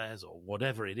or fares or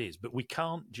whatever it is. But we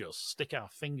can't just stick our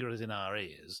fingers in our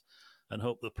ears and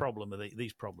hope the problem of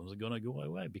these problems are going to go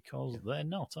away, because they're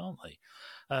not, aren't they?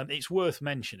 It's worth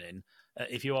mentioning,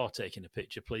 if you are taking a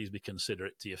picture, please be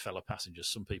considerate to your fellow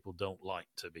passengers. Some people don't like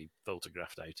to be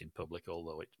photographed out in public,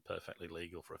 although it's perfectly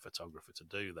legal for a photographer to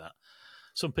do that.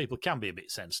 Some people can be a bit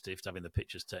sensitive to having the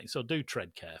pictures taken, so do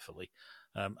tread carefully.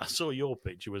 I saw your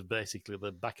picture was basically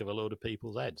the back of a load of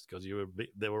people's heads because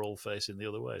they were all facing the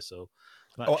other way. So,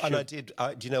 and I did.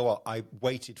 Do you know what? I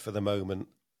waited for the moment.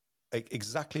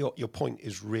 Exactly what your point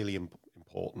is really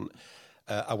important.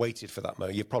 I waited for that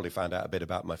moment. You've probably found out a bit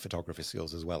about my photography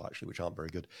skills as well, actually, which aren't very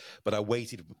good. But I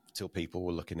waited till people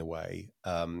were looking away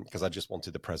because I just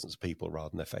wanted the presence of people rather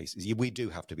than their faces. We do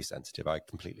have to be sensitive. I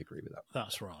completely agree with that.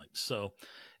 That's right. So,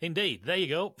 indeed, there you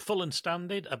go. Full and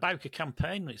standard about a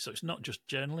campaign. So it's not just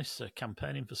journalists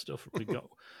campaigning for stuff.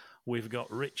 We've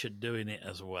got Richard doing it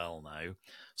as well now.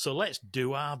 So let's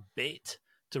do our bit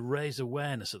to raise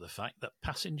awareness of the fact that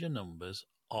passenger numbers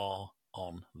are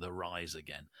on the rise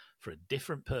again. For a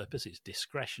different purpose, it's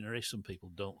discretionary. Some people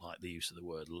don't like the use of the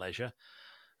word leisure.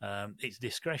 It's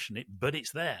discretionary, but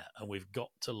it's there, and we've got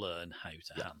to learn how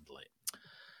to handle it.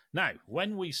 Now,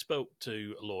 when we spoke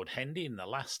to Lord Hendy in the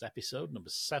last episode, number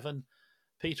 7,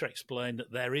 Peter explained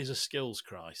that there is a skills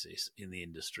crisis in the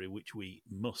industry which we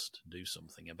must do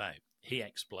something about. He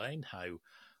explained how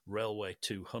Railway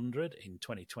 200 in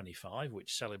 2025,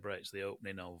 which celebrates the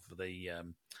opening of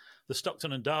the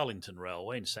Stockton and Darlington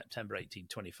Railway in September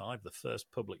 1825, the first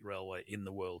public railway in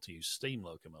the world to use steam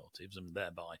locomotives, and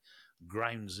thereby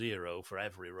ground zero for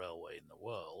every railway in the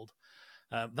world.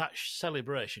 That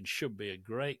celebration should be a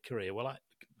great career. Well, it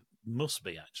must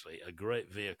be actually a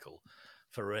great vehicle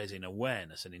for raising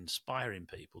awareness and inspiring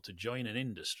people to join an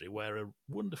industry where a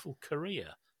wonderful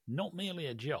career, not merely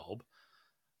a job,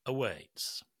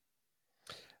 awaits.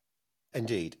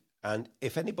 Indeed. And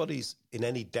if anybody's in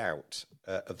any doubt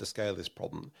of the scale of this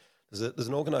problem, there's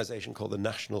an organisation called the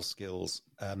National Skills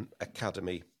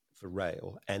Academy for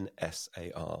Rail,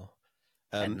 NSAR,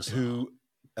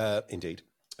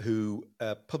 who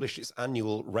published its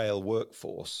annual rail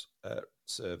workforce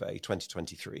survey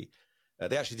 2023.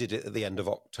 They actually did it at the end of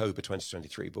October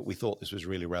 2023, but we thought this was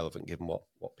really relevant given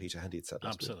what Peter Hendy had said.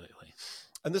 Absolutely.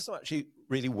 And there's some actually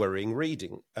really worrying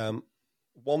reading.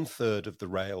 1/3 of the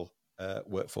rail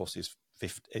workforce is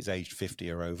aged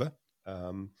 50 or over.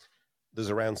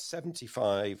 There's around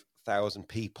 75,000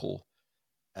 people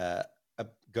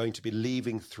going to be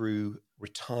leaving through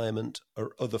retirement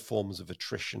or other forms of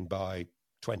attrition by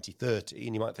 2030,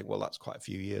 and you might think, well, that's quite a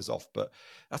few years off, but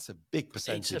that's a big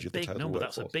percentage of the total number.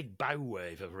 workforce. That's a big bow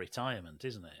wave of retirement,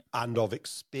 isn't it? And of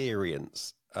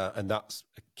experience, and that's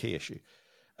a key issue.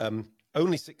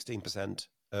 Only 16%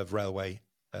 of railway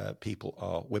people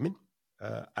are women,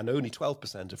 and only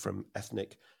 12% are from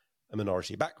ethnic and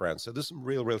minority backgrounds. So there's some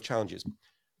real challenges.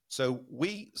 So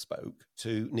we spoke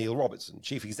to Neil Robertson,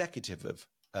 Chief Executive of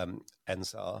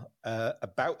NSAR,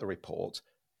 about the report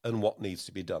and what needs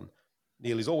to be done.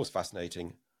 Neil is always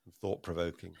fascinating and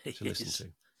thought-provoking to listen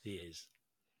to. He is.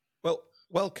 Well,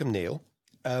 welcome, Neil.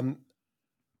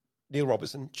 Neil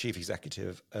Robertson, Chief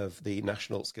Executive of the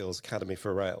National Skills Academy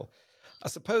for Rail. I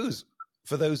suppose,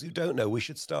 for those who don't know, we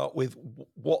should start with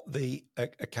what the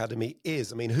Academy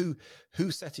is. I mean, who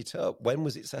set it up? When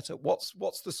was it set up?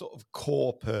 What's the sort of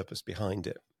core purpose behind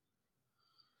it?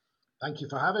 Thank you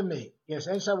for having me. Yes,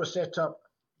 NSAR was set up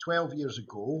 12 years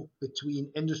ago between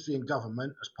industry and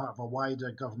government as part of a wider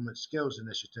government skills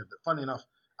initiative that, funny enough,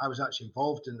 I was actually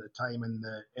involved in at the time in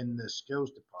the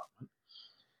skills department.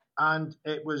 And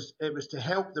it was to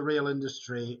help the rail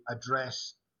industry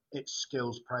address its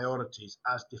skills priorities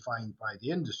as defined by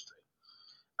the industry.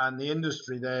 And the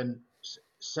industry then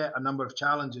set a number of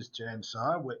challenges to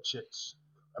NSAR, we've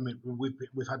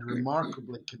had a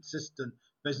remarkably consistent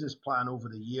business plan over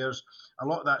the years. A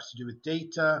lot of that's to do with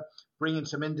data, bringing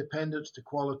some independence to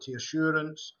quality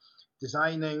assurance,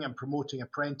 designing and promoting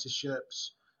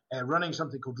apprenticeships, running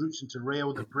something called Routes into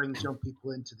Rail that brings young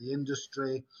people into the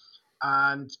industry,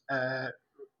 and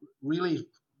really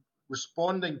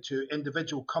responding to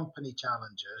individual company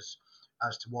challenges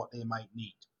as to what they might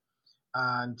need.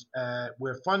 And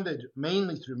we're funded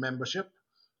mainly through membership.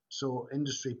 So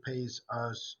industry pays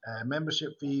us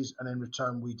membership fees, and in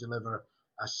return we deliver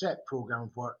a set programme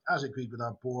of work as agreed with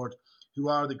our board, who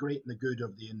are the great and the good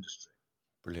of the industry.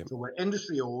 Brilliant. So we're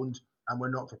industry owned and we're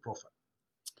not for profit.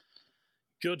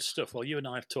 Good stuff. Well, you and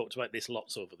I have talked about this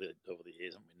lots over the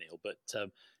years, haven't we, Neil? But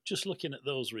just looking at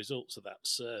those results of that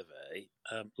survey,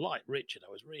 like Richard,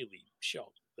 I was really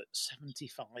shocked that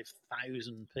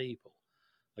 75,000 people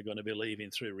are going to be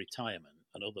leaving through retirement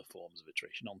and other forms of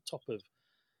attrition, on top of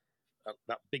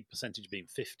that big percentage being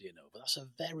 50 and over. That's a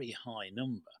very high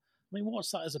number. I mean,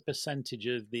 what's that as a percentage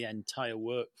of the entire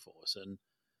workforce? And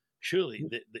surely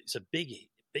it's a big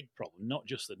problem, not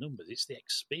just the numbers, it's the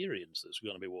experience that's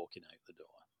going to be walking out the door.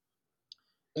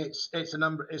 It's a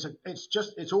number. It's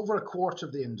over a quarter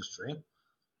of the industry.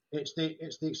 It's the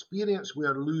experience we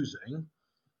are losing,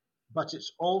 but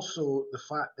it's also the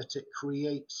fact that it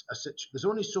creates a situation. There's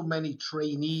only so many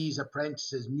trainees,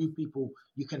 apprentices, new people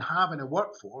you can have in a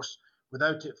workforce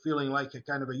without it feeling like a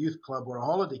kind of a youth club or a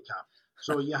holiday camp.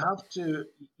 So you have to,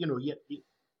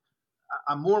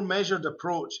 a more measured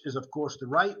approach is, of course, the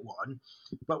right one,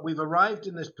 but we've arrived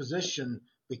in this position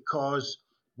because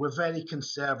we're very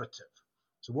conservative.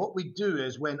 So what we do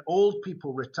is when old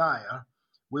people retire,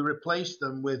 we replace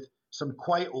them with some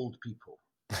quite old people.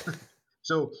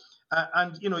 So,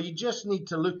 you just need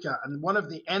to look at, and one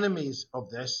of the enemies of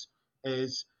this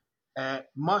is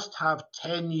must have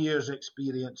 10 years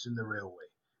experience in the railway,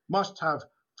 must have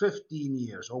 15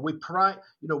 years, or we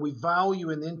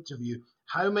value in the interview,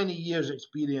 how many years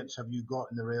experience have you got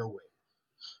in the railway?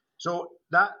 So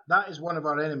that is one of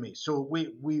our enemies. So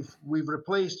we've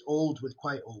replaced old with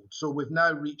quite old. So we've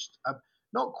now reached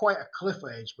not quite a cliff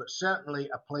edge, but certainly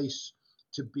a place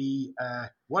to be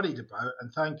worried about.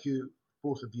 And thank you,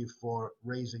 both of you, for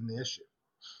raising the issue.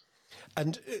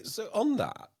 And so on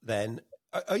that, then,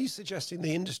 are you suggesting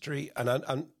the industry, and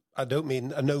I don't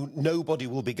mean, I know nobody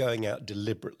will be going out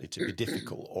deliberately to be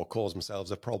difficult or cause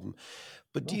themselves a problem,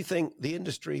 but do you think the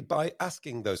industry, by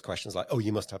asking those questions like, oh,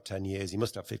 you must have 10 years, you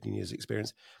must have 15 years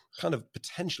experience, kind of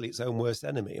potentially its own worst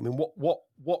enemy? I mean,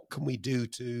 what can we do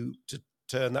to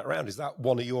turn that around? Is that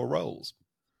one of your roles?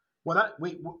 Well,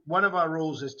 one of our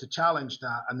roles is to challenge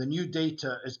that, and the new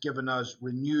data has given us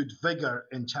renewed vigour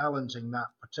in challenging that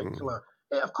particular.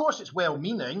 Of course, it's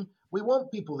well-meaning. We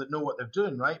want people that know what they're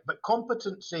doing, right? But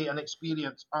competency and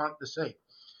experience aren't the same,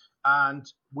 and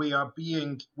we are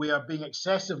being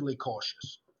excessively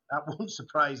cautious. That won't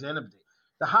surprise anybody.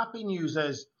 The happy news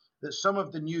is that some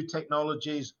of the new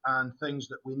technologies and things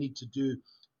that we need to do,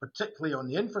 particularly on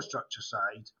the infrastructure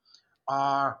side,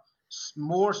 are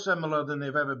more similar than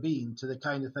they've ever been to the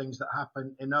kind of things that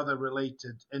happen in other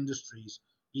related industries,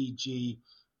 e.g.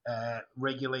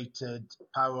 Regulated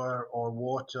power or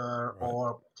water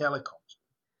or telecoms.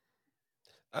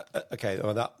 Okay,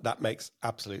 well, that makes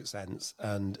absolute sense,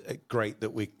 and great that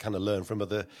we kind of learn from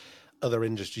other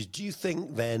industries. Do you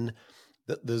think then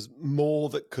that there's more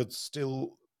that could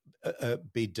still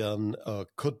be done or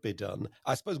could be done.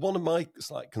 I suppose one of my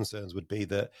slight concerns would be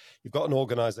that you've got an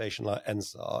organisation like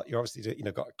NSAR. You're obviously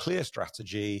got a clear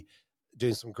strategy,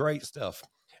 doing some great stuff,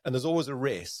 and there's always a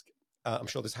risk. I'm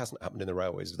sure this hasn't happened in the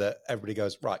railways, that everybody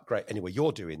goes, right, great, anyway,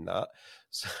 you're doing that.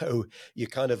 So you're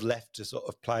kind of left to sort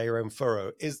of plough your own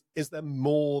furrow. Is there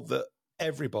more that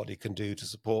everybody can do to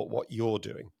support what you're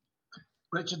doing?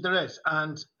 Richard, there is,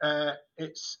 and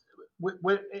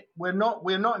we're not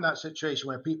in that situation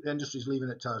where the industry's leaving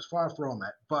it to us. Far from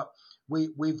it. But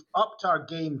we've upped our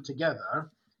game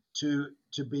together to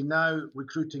be now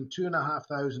recruiting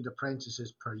 2,500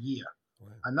 apprentices per year, wow.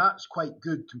 And that's quite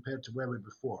good compared to where we were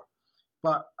before.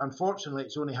 But unfortunately,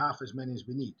 it's only half as many as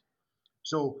we need.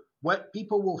 So what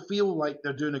people will feel like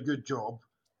they're doing a good job,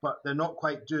 but they're not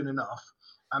quite doing enough.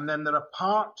 And then there are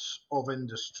parts of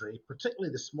industry,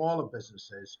 particularly the smaller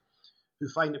businesses, who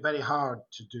find it very hard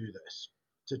to do this,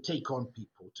 to take on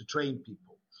people, to train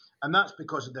people. And that's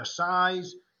because of their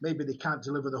size. Maybe they can't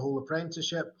deliver the whole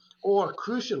apprenticeship, or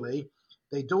crucially,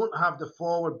 they don't have the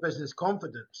forward business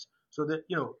confidence. So that,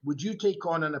 would you take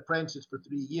on an apprentice for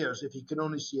 3 years if you can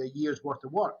only see a year's worth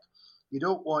of work? You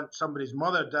don't want somebody's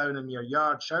mother down in your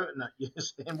yard shouting at you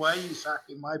saying, why are you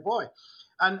sacking my boy?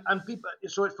 And people,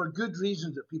 so it's for good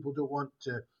reasons that people don't want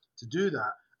to do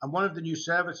that. And one of the new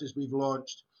services we've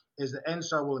launched is that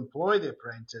NSAR will employ the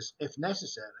apprentice, if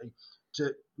necessary,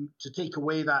 to take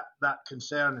away that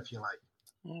concern, if you like.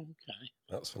 Okay,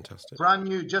 that's fantastic. Brand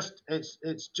new,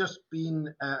 it's just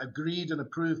been agreed and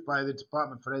approved by the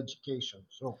Department for Education.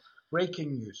 So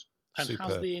breaking news. And Superb.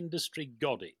 Has the industry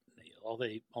got it, Neil? Are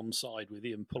they on side with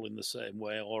you and pulling the same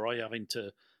way, or are you having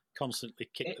to constantly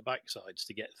kick the backsides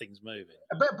to get things moving?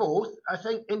 A bit of both. I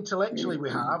think intellectually we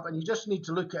have, and you just need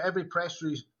to look at every press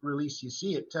release you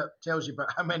see. It tells you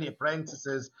about how many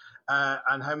apprentices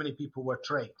and how many people were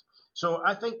trained. So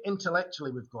I think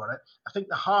intellectually we've got it. I think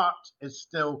the heart is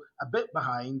still a bit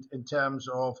behind in terms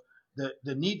of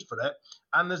the need for it.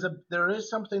 And there is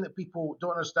something that people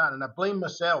don't understand, and I blame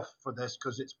myself for this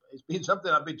because it's been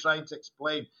something I've been trying to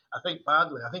explain, I think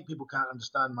badly. I think people can't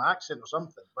understand my accent or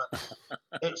something, but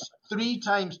it's 3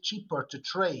 times cheaper to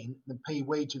train than pay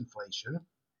wage inflation.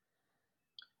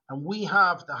 And we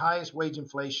have the highest wage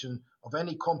inflation of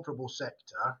any comparable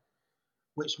sector,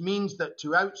 which means that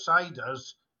to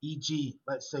outsiders, e.g.,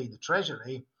 let's say the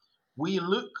Treasury, we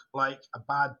look like a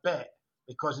bad bet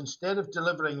because instead of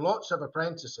delivering lots of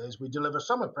apprentices, we deliver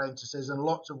some apprentices and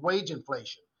lots of wage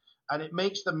inflation. And it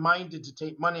makes them minded to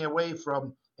take money away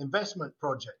from investment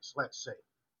projects, let's say.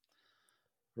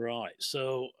 Right.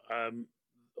 So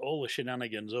all the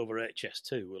shenanigans over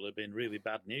HS2 will have been really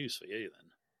bad news for you then?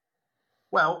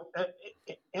 Well,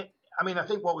 I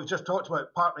think what we've just talked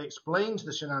about partly explains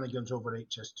the shenanigans over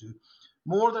HS2.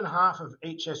 More than half of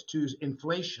HS2's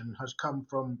inflation has come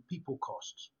from people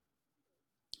costs.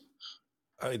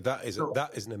 That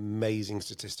is an amazing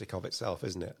statistic of itself,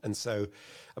 isn't it? And so,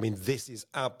 this is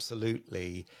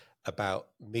absolutely about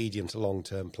medium to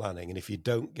long-term planning. And if you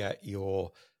don't get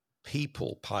your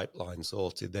people pipeline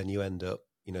sorted, then you end up,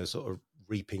 sort of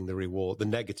reaping the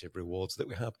negative rewards that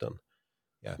we have done.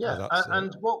 Yeah.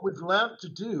 And what we've learned to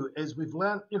do is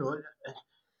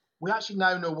we actually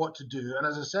now know what to do. And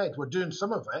as I said, we're doing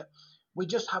some of it. We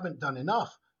just haven't done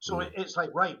enough. So it's like,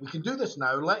 right, we can do this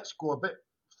now. Let's go a bit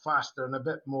faster and a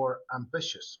bit more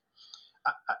ambitious.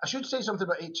 I should say something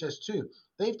about HS2.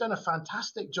 They've done a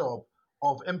fantastic job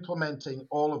of implementing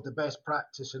all of the best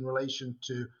practice in relation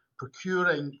to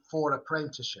procuring for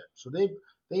apprenticeship. So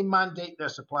they mandate their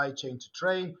supply chain to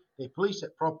train, they police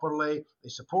it properly, they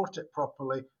support it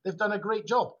properly. They've done a great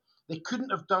job. They couldn't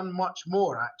have done much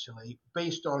more, actually,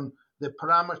 based on the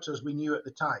parameters we knew at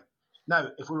the time. Now,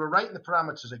 if we were writing the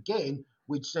parameters again,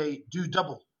 we'd say do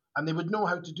double, and they would know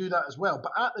how to do that as well.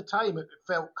 But at the time, it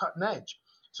felt cutting edge.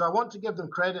 So I want to give them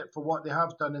credit for what they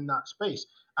have done in that space.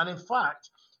 And in fact,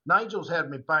 Nigel's heard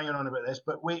me banging on about this,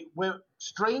 but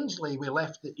strangely, we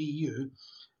left the EU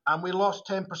and we lost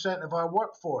 10% of our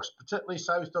workforce, particularly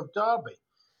south of Derby.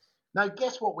 Now,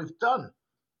 guess what we've done?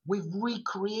 We've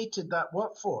recreated that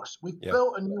workforce. We've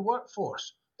built a new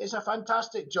workforce. It's a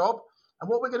fantastic job. And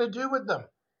what we're going to do with them?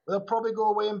 They'll probably go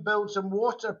away and build some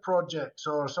water projects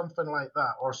or something like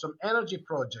that, or some energy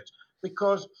projects,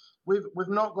 because we've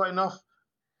not got enough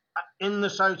in the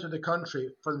south of the country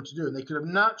for them to do, and they could have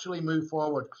naturally moved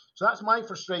forward. So that's my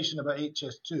frustration about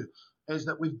HS2, is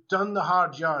that we've done the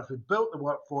hard yards, we've built the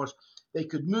workforce, they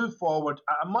could move forward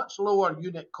at a much lower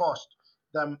unit cost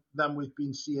than we've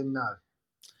been seeing now.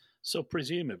 So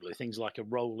presumably things like a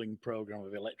rolling programme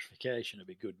of electrification would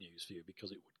be good news for you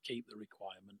because it would keep the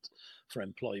requirement for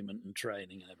employment and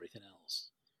training and everything else.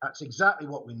 That's exactly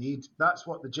what we need. That's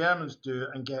what the Germans do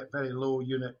and get very low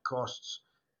unit costs.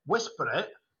 Whisper it.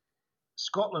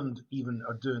 Scotland even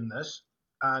are doing this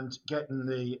and getting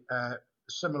the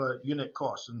similar unit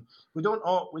costs. And we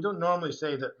don't normally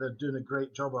say that they're doing a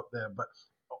great job up there, but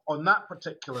on that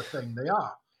particular thing they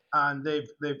are, and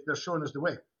they're showing us the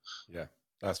way. Yeah,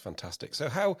 that's fantastic. So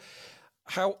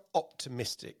how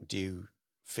optimistic do you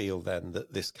feel then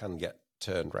that this can get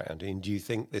turned around? And do you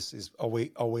think this is are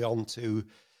we on to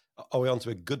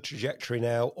a good trajectory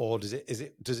now, or does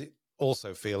it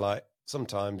also feel like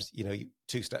sometimes, you know,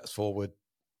 2 steps forward,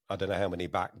 I don't know how many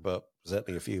back, but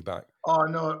certainly a few back? Oh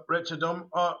no, Richard,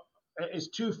 it's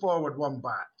 2 forward, 1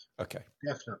 back. Okay,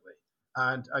 definitely.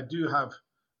 And I do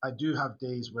have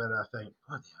days where I think,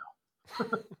 bloody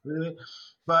hell, really?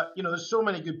 But you know, there's so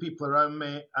many good people around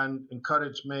me and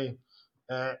encourage me.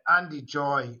 Andy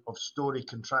Joy of Story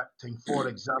Contracting, for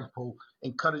example,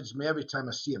 encourages me every time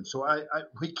I see him. So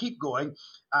we keep going,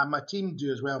 and my team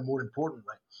do as well, more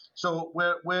importantly. So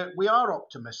we are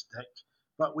optimistic,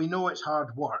 but we know it's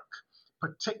hard work,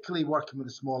 particularly working with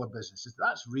the smaller businesses.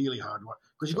 That's really hard work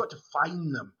because you've got to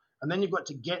find them, and then you've got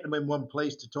to get them in one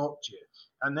place to talk to you,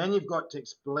 and then you've got to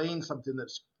explain something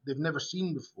that's they've never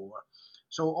seen before.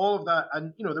 So all of that,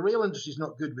 and you know, the rail industry is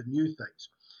not good with new things.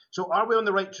 So are we on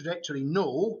the right trajectory?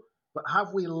 No. But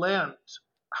have we learnt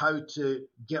how to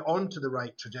get onto the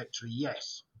right trajectory?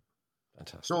 Yes.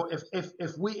 fantastic. So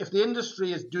if the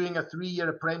industry is doing a 3-year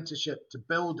apprenticeship to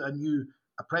build a new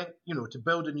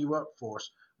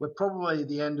workforce, we're probably at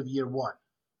the end of year 1.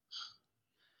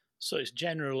 So it's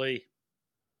generally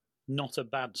not a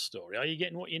bad story. Are you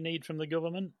getting what you need from the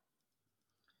government?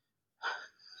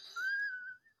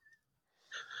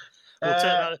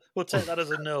 We'll take that as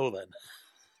a no then.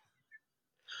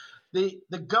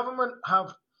 The government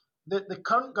the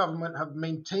current government have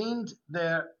maintained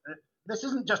their. This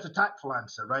isn't just a tactful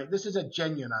answer, right? This is a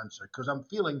genuine answer because I'm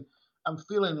feeling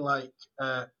like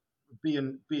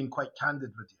being quite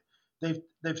candid with you.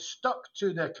 They've stuck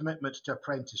to their commitments to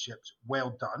apprenticeships.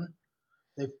 Well done.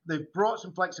 They've brought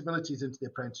some flexibilities into the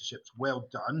apprenticeships. Well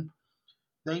done.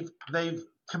 They've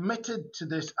committed to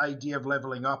this idea of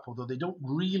levelling up, although they don't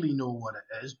really know what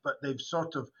it is, but they've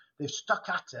stuck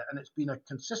at it, and it's been a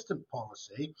consistent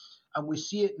policy, and we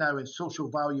see it now in social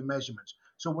value measurements.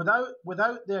 So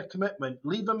without their commitment,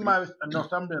 Levenmouth and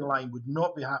Northumbrian Line would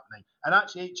not be happening, and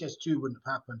actually HS2 wouldn't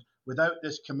have happened without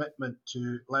this commitment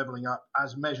to levelling up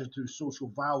as measured through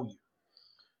social value.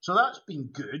 So that's been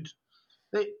good.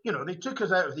 They took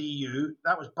us out of the EU.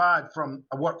 That was bad from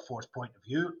a workforce point of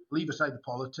view. Leave aside the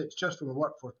politics, just from a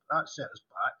workforce, that set us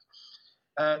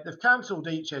back. They've cancelled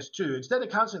HS2. Instead of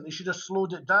cancelling, they should have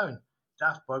slowed it down.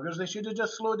 Daft buggers, they should have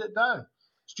just slowed it down.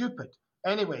 Stupid.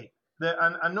 Anyway,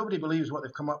 and nobody believes what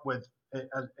they've come up with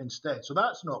instead. So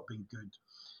that's not been good.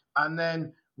 And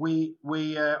then we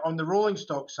on the rolling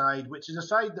stock side, which is a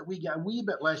side that we get a wee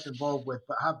bit less involved with,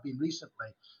 but have been recently.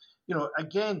 You know,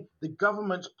 again, the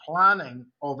government's planning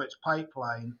of its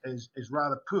pipeline is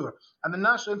rather poor. And the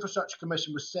National Infrastructure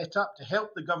Commission was set up to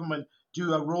help the government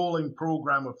do a rolling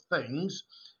programme of things.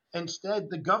 Instead,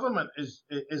 the government is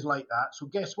like that. So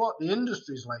guess what? The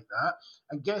industry is like that.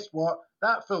 And guess what?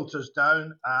 That filters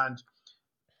down. And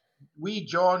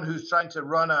John, who's trying to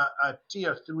run a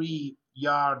tier 3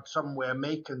 yard somewhere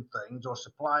making things or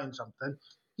supplying something,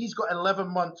 he's got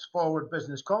 11 months forward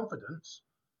business confidence.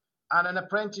 And an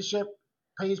apprenticeship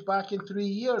pays back in 3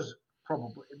 years,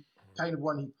 probably, kind of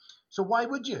one. So why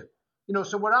would you? You know,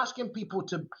 so we're asking people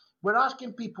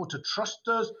to trust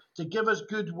us, to give us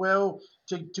goodwill,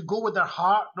 to go with their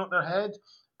heart, not their head.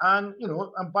 And, you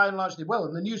know, and by and large they will.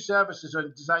 And the new services are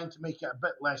designed to make it a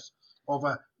bit less of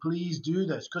a please do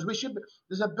this. Because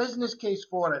there's a business case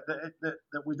for it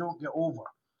that we don't get over.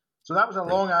 So that was a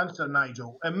long answer,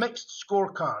 Nigel. A mixed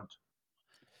scorecard.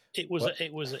 It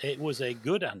was a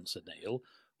good answer, Neil,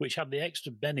 which had the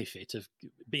extra benefit of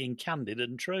being candid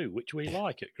and true, which we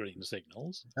like at Green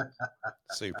Signals.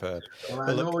 Superb. Well,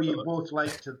 I know you both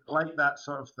like that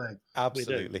sort of thing.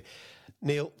 Absolutely.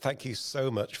 Neil, thank you so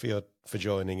much for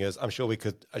joining us. I'm sure we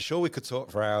could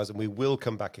talk for hours, and we will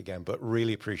come back again. But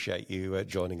really appreciate you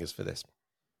joining us for this.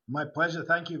 My pleasure.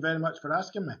 Thank you very much for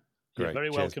asking me. You're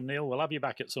very welcome, Neil. We'll have you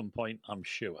back at some point, I'm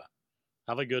sure.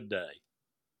 Have a good day.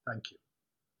 Thank you.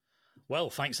 Well,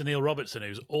 thanks to Neil Robertson,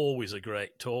 who's always a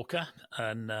great talker,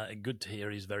 and good to hear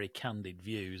his very candid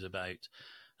views about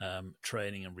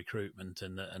training and recruitment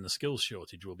and the skills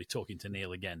shortage. We'll be talking to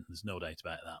Neil again. There's no doubt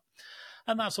about that.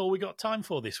 And that's all we got time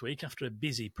for this week after a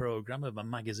busy programme of my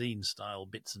magazine-style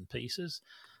bits and pieces.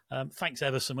 Thanks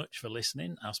ever so much for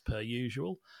listening, as per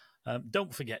usual.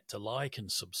 Don't forget to like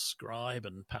and subscribe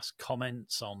and pass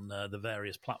comments on the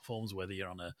various platforms, whether you're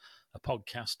on a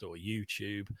podcast or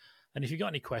YouTube. And if you've got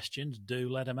any questions, do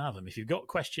let them have them. If you've got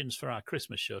questions for our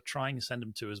Christmas show, try and send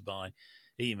them to us by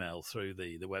email through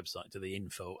the website to the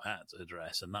info@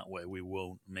 address, and that way we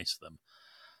won't miss them.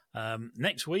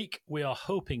 Next week, we are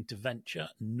hoping to venture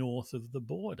north of the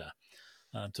border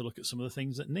to look at some of the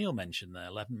things that Neil mentioned there,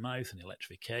 Leavenmouth and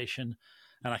electrification.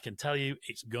 And I can tell you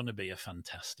it's going to be a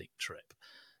fantastic trip.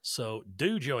 So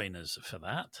do join us for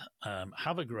that.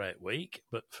 Have a great week.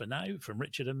 But for now, from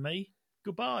Richard and me,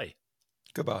 goodbye.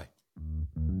 Goodbye.